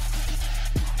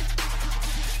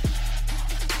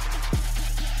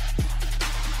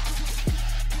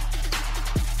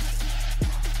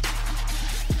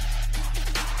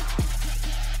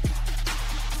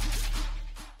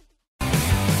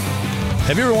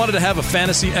 Have you ever wanted to have a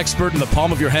fantasy expert in the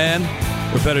palm of your hand?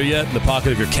 Or better yet, in the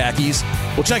pocket of your khakis?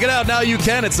 Well, check it out. Now you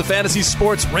can. It's the Fantasy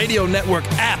Sports Radio Network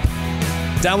app.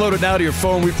 Download it now to your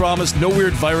phone, we promise. No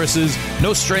weird viruses,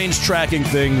 no strange tracking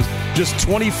things. Just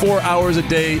 24 hours a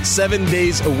day, 7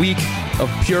 days a week of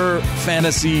pure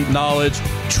fantasy knowledge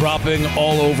dropping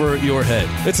all over your head.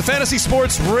 It's the Fantasy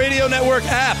Sports Radio Network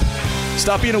app.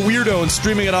 Stop being a weirdo and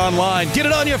streaming it online. Get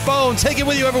it on your phone. Take it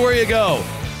with you everywhere you go.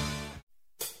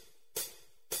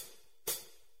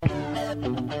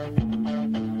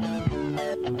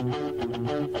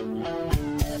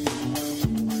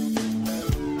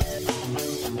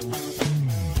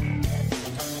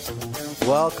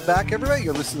 Welcome back, everybody.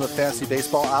 You're listening to the Fantasy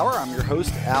Baseball Hour. I'm your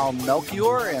host, Al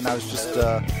Melchior, and I was just,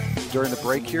 during the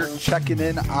break here, checking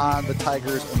in on the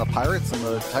Tigers and the Pirates, and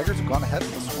the Tigers have gone ahead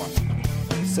in this one,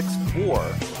 6-4.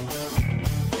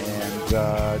 And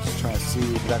just trying to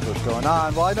see exactly what's going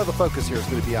on. Well, I know the focus here is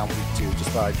going to be on Week 2. Just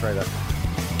thought I'd try to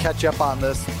catch up on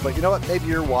this. But you know what? Maybe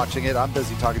you're watching it. I'm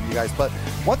busy talking to you guys. But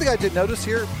one thing I did notice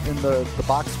here in the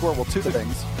box score, well, 2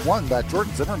 things. One, that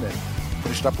Jordan Zimmerman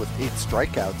finished up with 8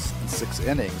 strikeouts in 6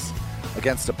 innings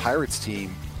against a Pirates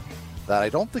team that I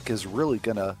don't think is really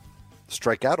going to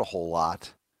strike out a whole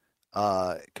lot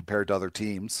compared to other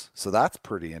teams. So that's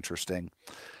pretty interesting.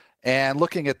 And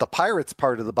looking at the Pirates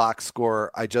part of the box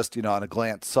score, I just, on a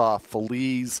glance saw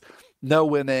Feliz,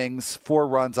 no innings, 4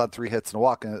 runs on 3 hits and a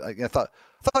walk. And I thought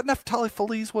Neftali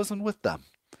Feliz wasn't with them.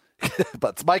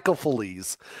 But it's Michael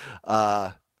Feliz, who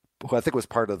I think was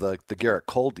part of the Garrett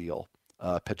Cole deal.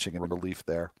 Pitching in relief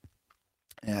there.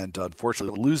 And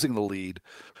unfortunately, losing the lead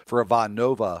for Ivan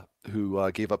Nova,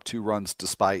 who gave up 2 runs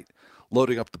despite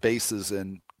loading up the bases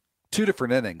in 2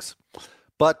 different innings.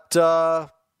 But going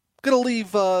to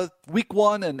leave Week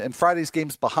 1 and Friday's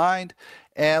games behind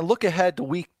and look ahead to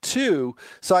Week 2.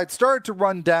 So I'd started to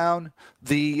run down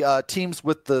the teams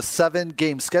with the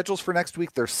 7-game schedules for next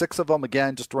week. There's 6 of them.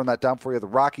 Again, just to run that down for you. The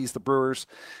Rockies, the Brewers,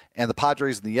 and the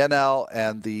Padres in the NL,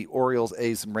 and the Orioles,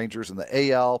 A's, and Rangers in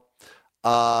the AL.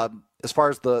 As far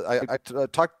as I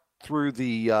talked through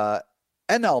the NL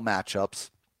matchups.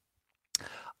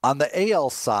 On the AL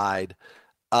side,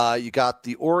 you got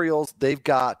the Orioles. They've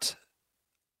got,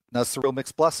 now it's a real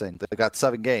mixed blessing. They've got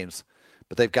 7 games,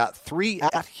 but they've got 3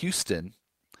 at Houston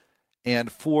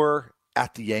and 4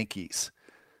 at the Yankees.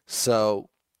 So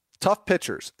tough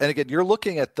pitchers. And again, you're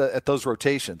looking at those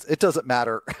rotations. It doesn't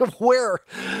matter where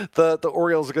the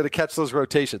Orioles are going to catch those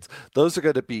rotations. Those are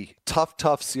going to be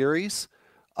tough series.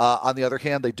 On the other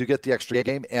hand, they do get the extra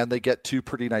game, and they get 2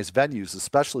 pretty nice venues,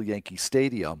 especially Yankee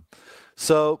Stadium.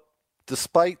 So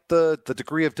despite the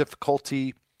degree of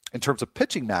difficulty in terms of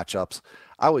pitching matchups,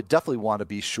 I would definitely want to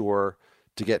be sure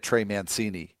to get Trey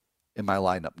Mancini in my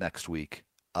lineup next week.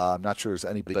 I'm not sure there's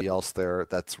anybody else there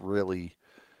that's really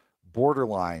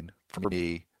borderline for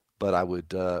me, but I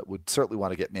would certainly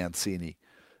want to get Mancini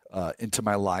into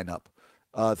my lineup.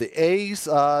 The A's,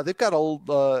 they've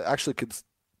got actually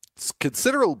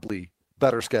considerably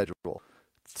better schedule.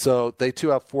 So they too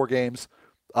have 4 games,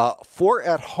 4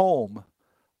 at home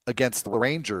against the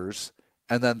Rangers,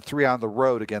 and then 3 on the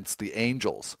road against the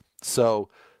Angels. So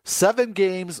 7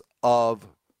 games of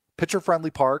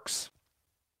pitcher-friendly parks.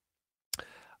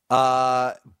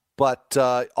 But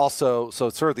also, so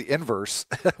it's sort of the inverse,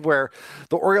 where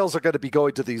the Orioles are going to be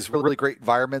going to these really great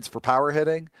environments for power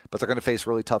hitting, but they're going to face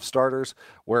really tough starters,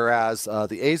 whereas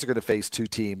the A's are going to face 2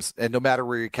 teams, and no matter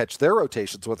where you catch their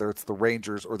rotations, whether it's the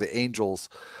Rangers or the Angels,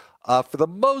 for the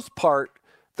most part,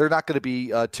 they're not going to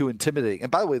be too intimidating.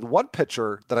 And by the way, the one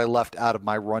pitcher that I left out of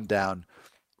my rundown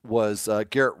was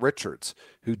Garrett Richards,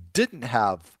 who didn't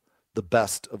have the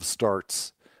best of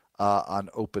starts on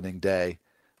opening day.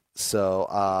 So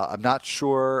I'm not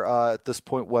sure at this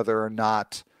point whether or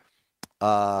not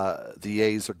the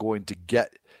A's are going to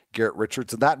get Garrett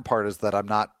Richards. And that in part is that I'm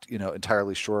not,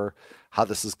 entirely sure how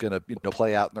this is going to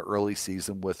play out in the early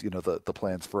season with, the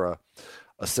plans for a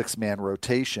 6-man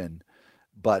rotation.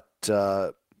 But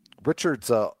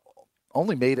Richards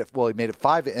only made it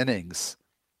 5 innings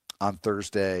on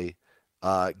Thursday,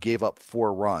 gave up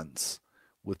 4 runs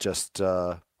with just, he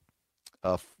got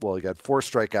 4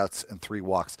 strikeouts and 3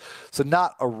 walks. So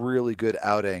not a really good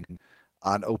outing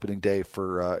on opening day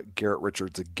for Garrett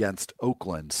Richards against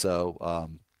Oakland. So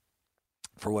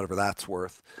for whatever that's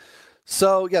worth.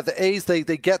 So yeah, the A's, they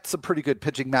get some pretty good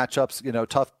pitching matchups,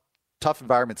 tough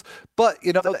environments. But,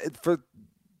 for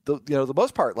the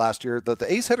most part last year, the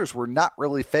A's hitters were not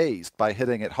really fazed by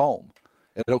hitting at home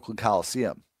at Oakland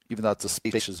Coliseum, even though it's a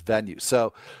spacious venue.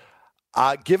 So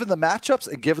given the matchups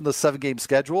and given the 7-game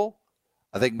schedule,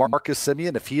 I think Marcus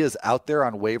Semien, if he is out there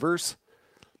on waivers,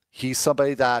 he's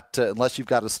somebody that, unless you've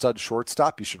got a stud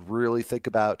shortstop, you should really think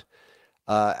about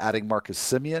adding Marcus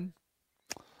Semien.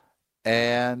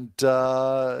 And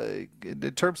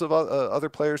in terms of other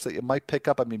players that you might pick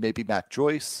up, maybe Matt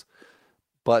Joyce.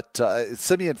 But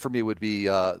Semien for me would be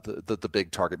the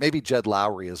big target. Maybe Jed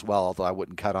Lowry as well, although I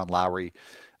wouldn't count on Lowry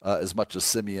as much as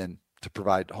Semien to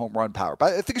provide home run power.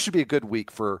 But I think it should be a good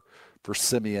week for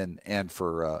Semien and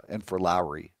for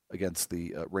Lowry against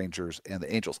the Rangers and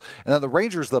the Angels. And then the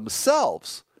Rangers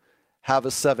themselves have a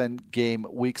 7-game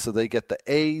week, so they get the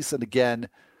A's, and again,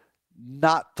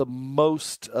 not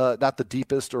the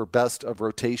deepest or best of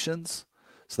rotations,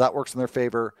 so that works in their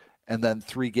favor. And then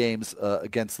 3 games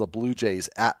against the Blue Jays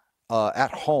at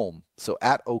home, so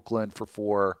at Oakland for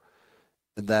 4,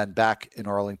 and then back in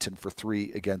Arlington for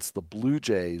 3 against the Blue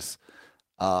Jays.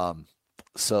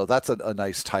 So that's a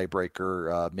nice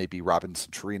tiebreaker. Maybe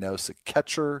Robinson Chirinos, a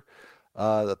catcher.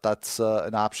 That's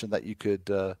an option that you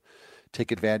could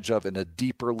take advantage of in a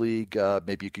deeper league.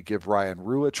 Maybe you could give Ryan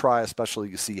Rue a try, especially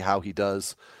to see how he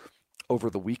does over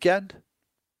the weekend.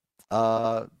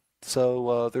 So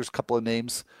there's a couple of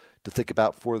names to think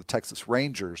about for the Texas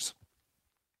Rangers.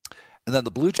 And then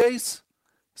the Blue Jays,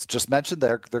 as just mentioned,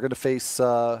 they're going to face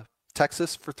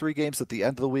Texas for 3 games at the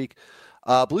end of the week.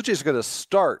 Blue Jays are going to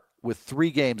start with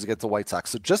 3 games against the White Sox.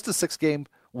 So just a 6-game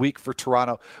week for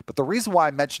Toronto. But the reason why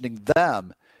I'm mentioning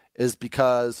them is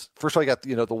because, first of all, you got,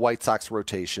 the White Sox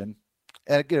rotation.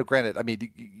 And, granted,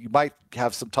 you might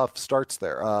have some tough starts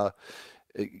there.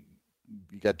 You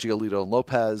got Giolito and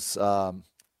Lopez.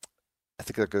 I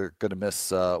think they're going to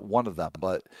miss one of them.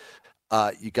 But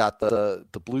you got the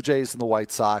Blue Jays and the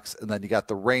White Sox, and then you got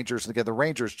the Rangers. And again, the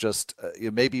Rangers just,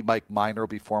 maybe Mike Minor will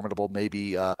be formidable.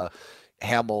 Maybe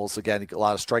Hamels, again, a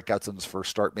lot of strikeouts in his first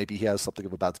start. Maybe he has something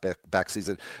of a bounce back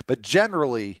season. But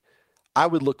generally, I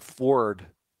would look forward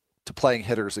to playing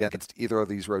hitters against either of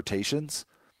these rotations.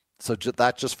 So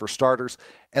that's just for starters.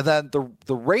 And then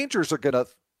the Rangers are going to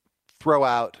throw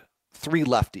out 3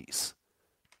 lefties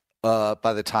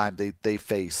by the time they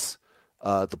face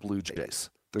the Blue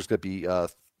Jays. There's going to be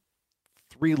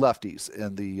 3 lefties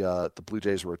in the Blue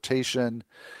Jays rotation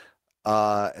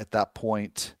at that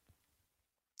point.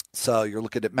 So you're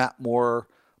looking at Matt Moore,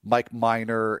 Mike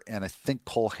Minor, and I think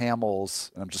Cole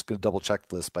Hamels. And I'm just going to double check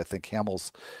this, but I think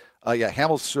Hamels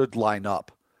should line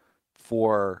up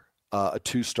for a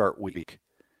 2-start week.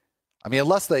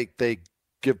 Unless they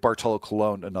give Bartolo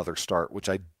Colon another start, which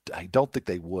I don't think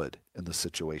they would in this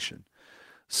situation.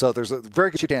 So there's a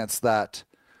very good chance that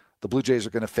the Blue Jays are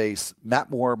going to face Matt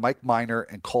Moore, Mike Minor,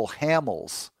 and Cole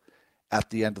Hamels at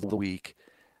the end of the week.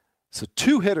 So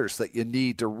 2 hitters that you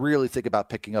need to really think about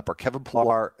picking up are Kevin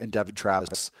Pillar and Devin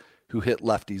Travis, who hit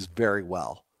lefties very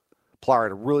well. Pillar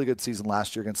had a really good season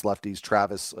last year against lefties.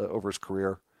 Travis, over his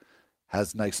career,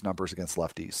 has nice numbers against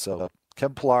lefties. So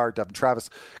Kevin Pillar, Devin Travis,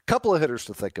 a couple of hitters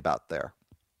to think about there.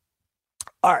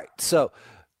 All right, so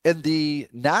in the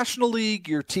National League,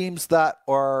 your teams that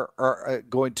are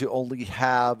going to only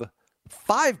have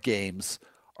 5 games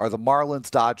are the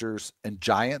Marlins, Dodgers, and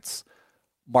Giants.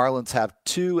 Marlins have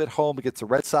 2 at home against the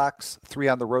Red Sox, 3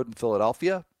 on the road in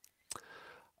Philadelphia.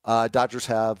 Dodgers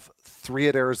have 3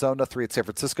 at Arizona, 3 at San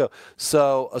Francisco.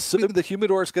 So assuming the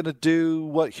Humidor is going to do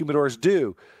what Humidors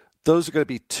do, those are going to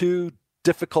be 2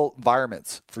 difficult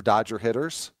environments for Dodger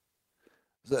hitters.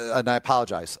 And I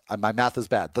apologize. My math is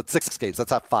bad. That's 6 games. That's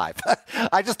not 5.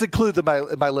 I just include them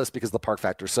in my list because of the park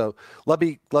factor. So let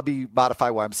me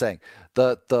modify what I'm saying.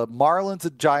 The Marlins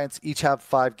and Giants each have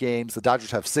 5 games. The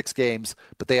Dodgers have 6 games,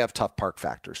 but they have tough park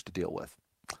factors to deal with.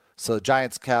 So the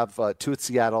Giants have 2 at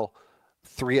Seattle,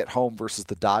 3 at home versus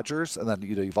the Dodgers, and then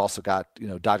you've also got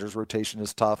Dodgers rotation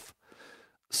is tough.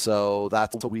 So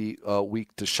that's a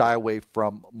week to shy away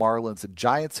from Marlins and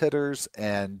Giants hitters.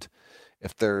 And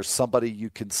if there's somebody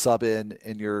you can sub in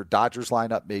your Dodgers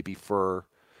lineup, maybe for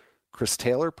Chris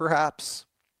Taylor, perhaps.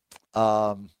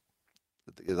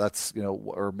 That's,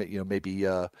 or maybe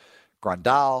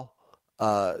Grandal.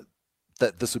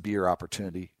 That this would be your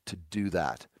opportunity to do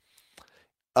that.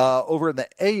 Over in the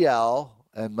AL,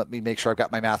 and let me make sure I've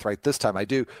got my math right this time. I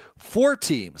do. 4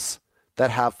 teams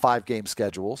that have 5-game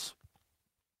schedules.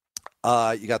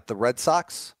 You got the Red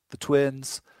Sox, the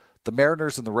Twins, the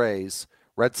Mariners, and the Rays.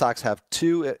 Red Sox have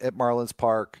 2 at Marlins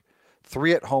Park,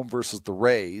 3 at home versus the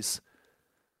Rays.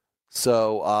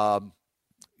 So,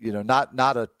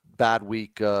 not a bad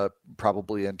week,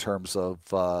 probably in terms of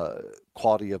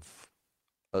quality of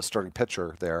a starting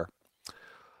pitcher there.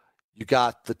 You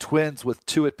got the Twins with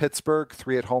 2 at Pittsburgh,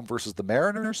 3 at home versus the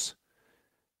Mariners.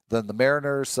 Then the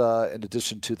Mariners, in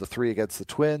addition to the 3 against the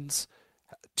Twins,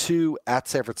 2 at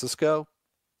San Francisco.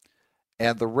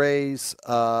 And the Rays,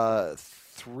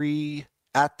 3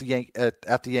 at the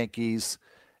Yankees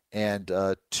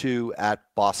and 2 at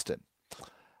Boston.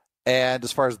 And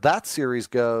as far as that series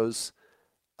goes,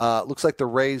 looks like the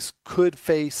Rays could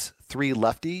face 3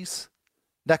 lefties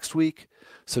next week.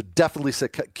 So definitely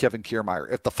sit Kevin Kiermaier.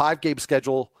 If the 5-game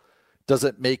schedule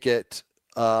doesn't make it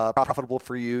profitable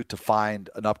for you to find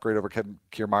an upgrade over Kevin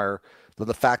Kiermaier, then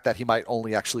the fact that he might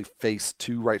only actually face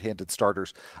 2 right-handed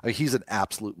starters, he's an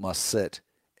absolute must-sit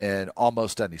in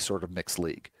almost any sort of mixed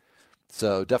league.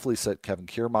 So definitely sit Kevin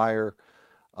Kiermaier.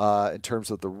 In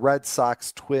terms of the Red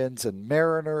Sox, Twins, and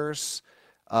Mariners,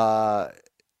 probably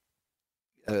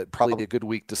a good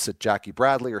week to sit Jackie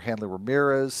Bradley or Hanley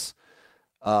Ramirez.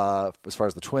 As far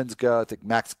as the Twins go, I think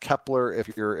Max Kepler,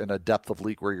 if you're in a depth of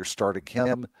league where you're starting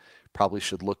him, probably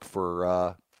should look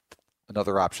for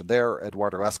another option there.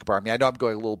 Eduardo Escobar. I know I'm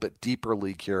going a little bit deeper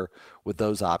league here with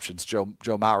those options. Joe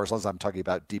Mauer, as long as I'm talking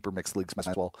about deeper mixed leagues, might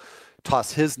as well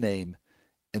toss his name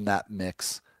in that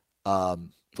mix.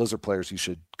 Those are players you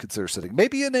should consider sitting.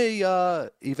 Maybe in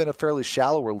even a fairly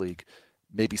shallower league,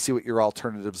 maybe see what your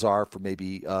alternatives are for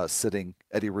maybe sitting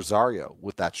Eddie Rosario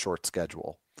with that short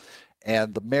schedule.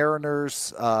 And the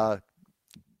Mariners,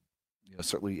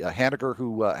 certainly Haniger,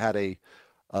 who had a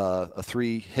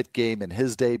 3-hit game in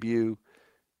his debut.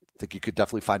 I think you could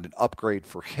definitely find an upgrade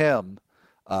for him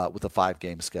with a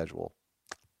 5-game schedule.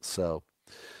 So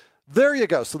there you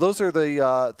go. So those are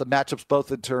the matchups,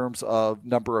 both in terms of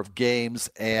number of games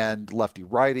and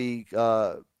lefty-righty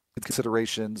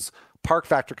considerations, park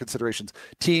factor considerations,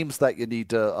 teams that you need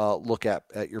to look at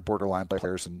your borderline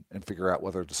players and figure out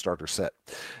whether to start or sit.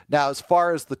 Now, as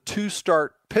far as the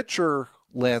 2-start pitcher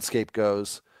landscape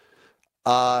goes,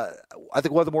 I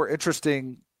think one of the more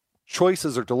interesting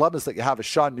choices or dilemmas that you have is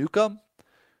Sean Newcomb,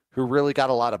 who really got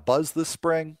a lot of buzz this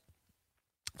spring.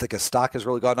 I think his stock has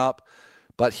really gone up.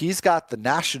 But he's got the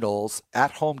Nationals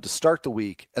at home to start the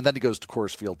week, and then he goes to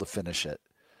Coors Field to finish it.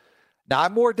 Now,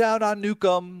 I'm more down on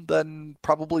Newcomb than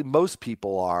probably most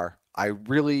people are. I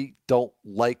really don't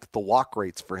like the walk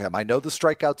rates for him. I know the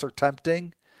strikeouts are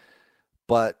tempting,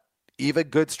 but even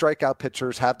good strikeout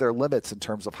pitchers have their limits in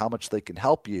terms of how much they can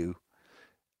help you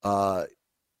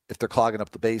if they're clogging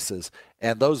up the bases.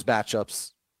 And those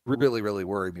matchups really, really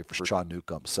worry me for Sean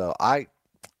Newcomb. So I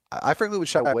frankly would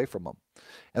shy away from him.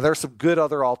 And there are some good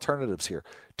other alternatives here.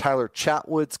 Tyler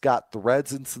Chatwood's got the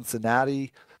Reds in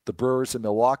Cincinnati, the Brewers in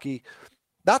Milwaukee.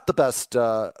 Not the best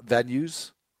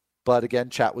venues, but again,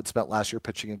 Chatwood spent last year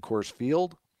pitching in Coors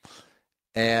Field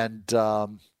and,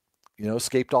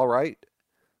 escaped all right.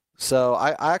 So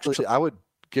I would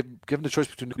given the choice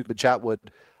between Newcomb and Chatwood,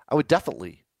 I would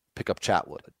definitely pick up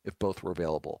Chatwood if both were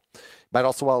available. Might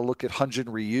also want to look at Hyun-Jin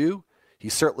Ryu.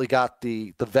 He's certainly got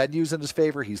the venues in his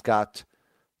favor. He's got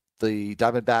the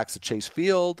Diamondbacks at Chase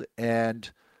Field and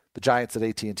the Giants at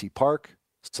AT&T Park.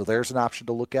 So there's an option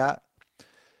to look at.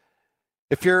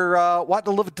 If you're wanting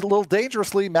to live a little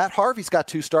dangerously, Matt Harvey's got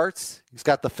 2 starts. He's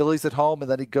got the Phillies at home, and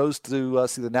then he goes to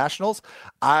see the Nationals.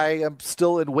 I am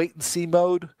still in wait-and-see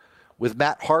mode with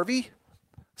Matt Harvey,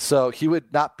 so he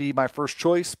would not be my first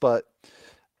choice. But,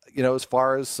 as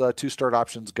far as 2-start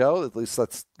options go, at least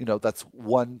that's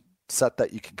one set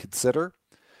that you can consider.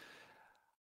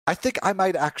 I think I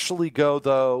might actually go,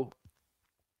 though,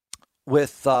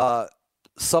 with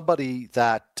somebody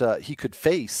that he could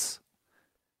face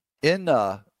in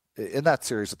that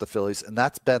series with the Phillies, and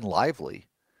that's Ben Lively.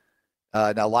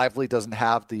 Now, Lively doesn't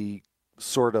have the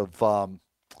sort of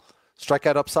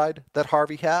strikeout upside that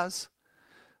Harvey has,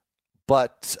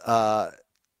 but I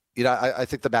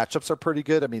think the matchups are pretty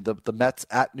good. I mean, the Mets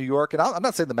at New York, and I'm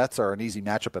not saying the Mets are an easy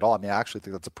matchup at all. I mean, I actually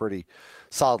think that's a pretty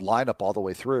solid lineup all the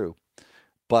way through.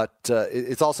 But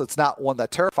it's not one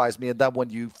that terrifies me. And then when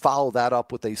you follow that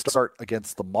up with a start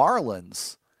against the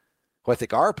Marlins, who I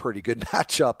think are a pretty good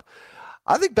matchup,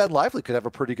 I think Ben Lively could have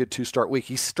a pretty good 2-start week.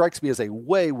 He strikes me as a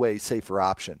way, way safer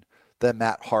option than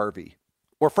Matt Harvey,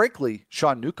 or frankly,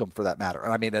 Sean Newcomb for that matter.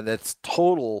 I mean, and it's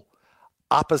total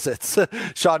opposites.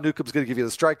 Sean Newcomb's going to give you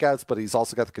the strikeouts, but he's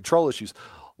also got the control issues.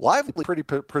 Lively, pretty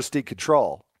pristine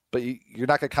control, but you're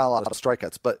not going to count a lot of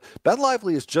strikeouts. But Ben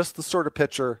Lively is just the sort of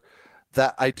pitcher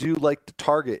that I do like to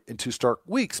target in 2-start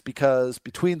weeks, because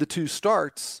between the 2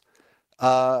 starts,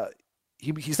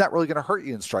 he's not really going to hurt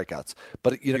you in strikeouts.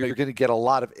 But you're going to get a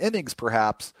lot of innings,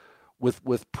 perhaps,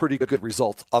 with pretty good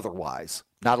results otherwise.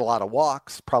 Not a lot of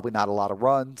walks, probably not a lot of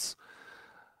runs.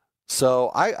 So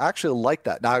I actually like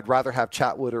that. Now, I'd rather have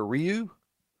Chatwood or Ryu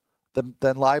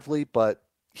than Lively, but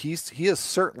he is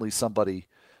certainly somebody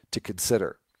to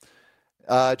consider.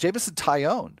 Jameson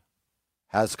Taillon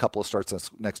has a couple of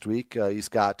starts next week. He's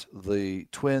got the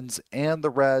Twins and the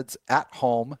Reds at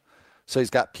home, so he's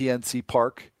got PNC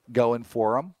Park going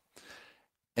for him.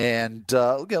 And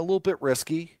a little bit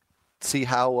risky. See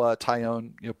how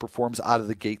Taillon performs out of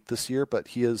the gate this year, but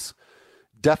he is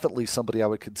definitely somebody I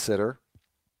would consider.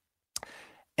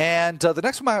 And the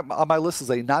next one on my list is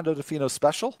a Nando DeFino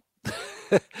special.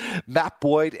 Matt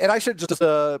Boyd, and I should just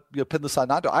pin this on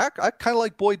Nando. I kind of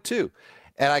like Boyd too.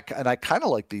 And I kind of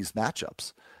like these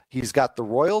matchups. He's got the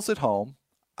Royals at home.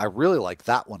 I really like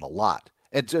that one a lot.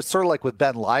 And just sort of like with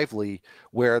Ben Lively,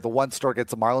 where the 1 start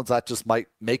against the Marlins, that just might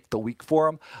make the week for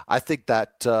him. I think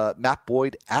that Matt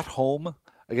Boyd at home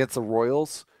against the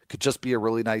Royals could just be a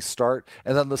really nice start.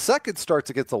 And then the second start's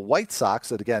against the White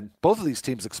Sox. And again, both of these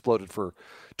teams exploded for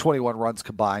 21 runs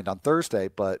combined on Thursday.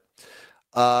 But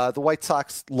the White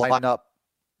Sox lineup,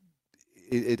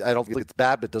 I don't think it's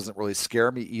bad, but it doesn't really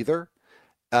scare me either.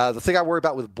 The thing I worry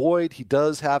about with Boyd, he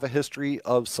does have a history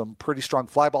of some pretty strong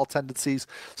fly ball tendencies,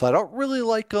 so I don't really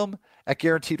like him at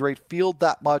guaranteed rate field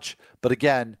that much. But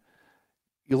again,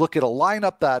 you look at a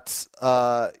lineup that's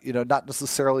not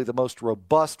necessarily the most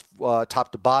robust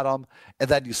top to bottom, and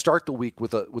then you start the week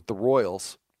with the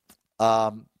Royals.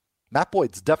 Matt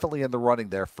Boyd's definitely in the running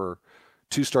there for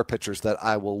 2-star pitchers that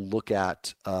I will look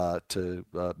at to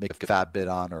make a fab bid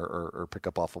on or pick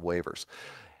up off of waivers.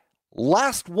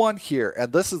 Last one here,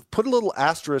 and this is put a little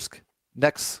asterisk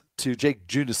next to Jake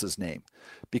Junis's name,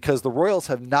 because the Royals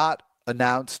have not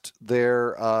announced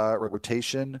their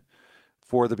rotation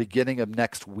for the beginning of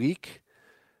next week,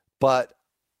 but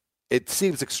it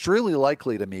seems extremely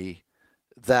likely to me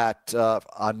that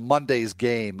on Monday's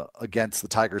game against the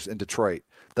Tigers in Detroit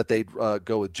that they'd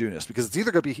go with Junis, because it's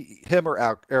either going to be him or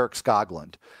Eric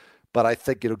Skoglund. But I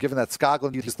think, given that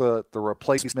Skoglund is the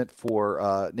replacement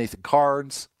for Nathan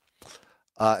Carnes,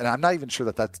 and I'm not even sure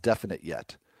that that's definite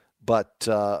yet, but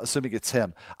assuming it's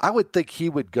him, I would think he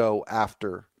would go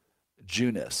after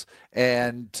Junis.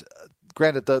 And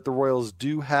granted, the Royals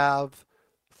do have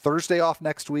Thursday off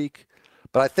next week,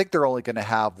 but I think they're only going to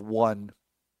have 1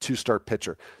 2-start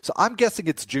pitcher. So I'm guessing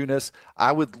it's Junis.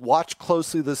 I would watch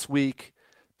closely this week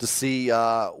to see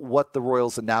what the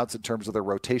Royals announce in terms of their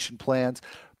rotation plans.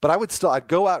 But I'd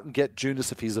go out and get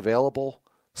Junis if he's available,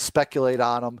 speculate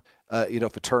on him.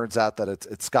 If it turns out that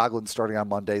it's Skoglund starting on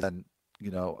Monday, then you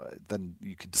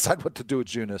can decide what to do with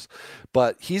Junis.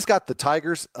 But he's got the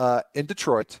Tigers in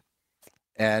Detroit,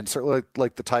 and certainly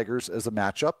like the Tigers as a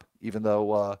matchup, even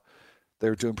though they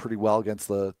were doing pretty well against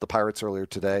the Pirates earlier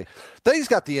today. Then he's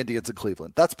got the Indians in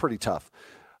Cleveland. That's pretty tough.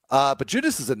 But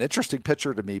Junis is an interesting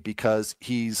pitcher to me because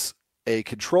he's a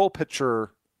control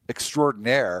pitcher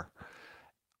extraordinaire.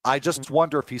 I just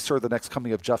wonder if he's sort of the next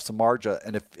coming of Jeff Samardzija,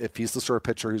 and if he's the sort of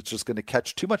pitcher who's just going to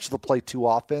catch too much of the play too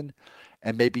often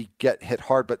and maybe get hit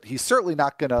hard. But he's certainly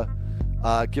not going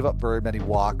to give up very many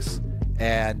walks.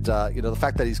 And, the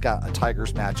fact that he's got a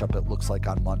Tigers matchup, it looks like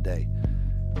on Monday,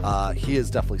 he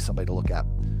is definitely somebody to look at.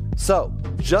 So,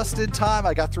 just in time,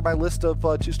 I got through my list of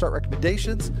 2-start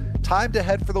recommendations. Time to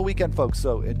head for the weekend, folks.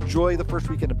 So, enjoy the first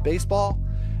weekend of baseball.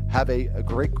 Have a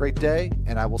great, great day,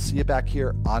 and I will see you back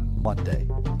here on Monday.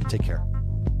 Take care.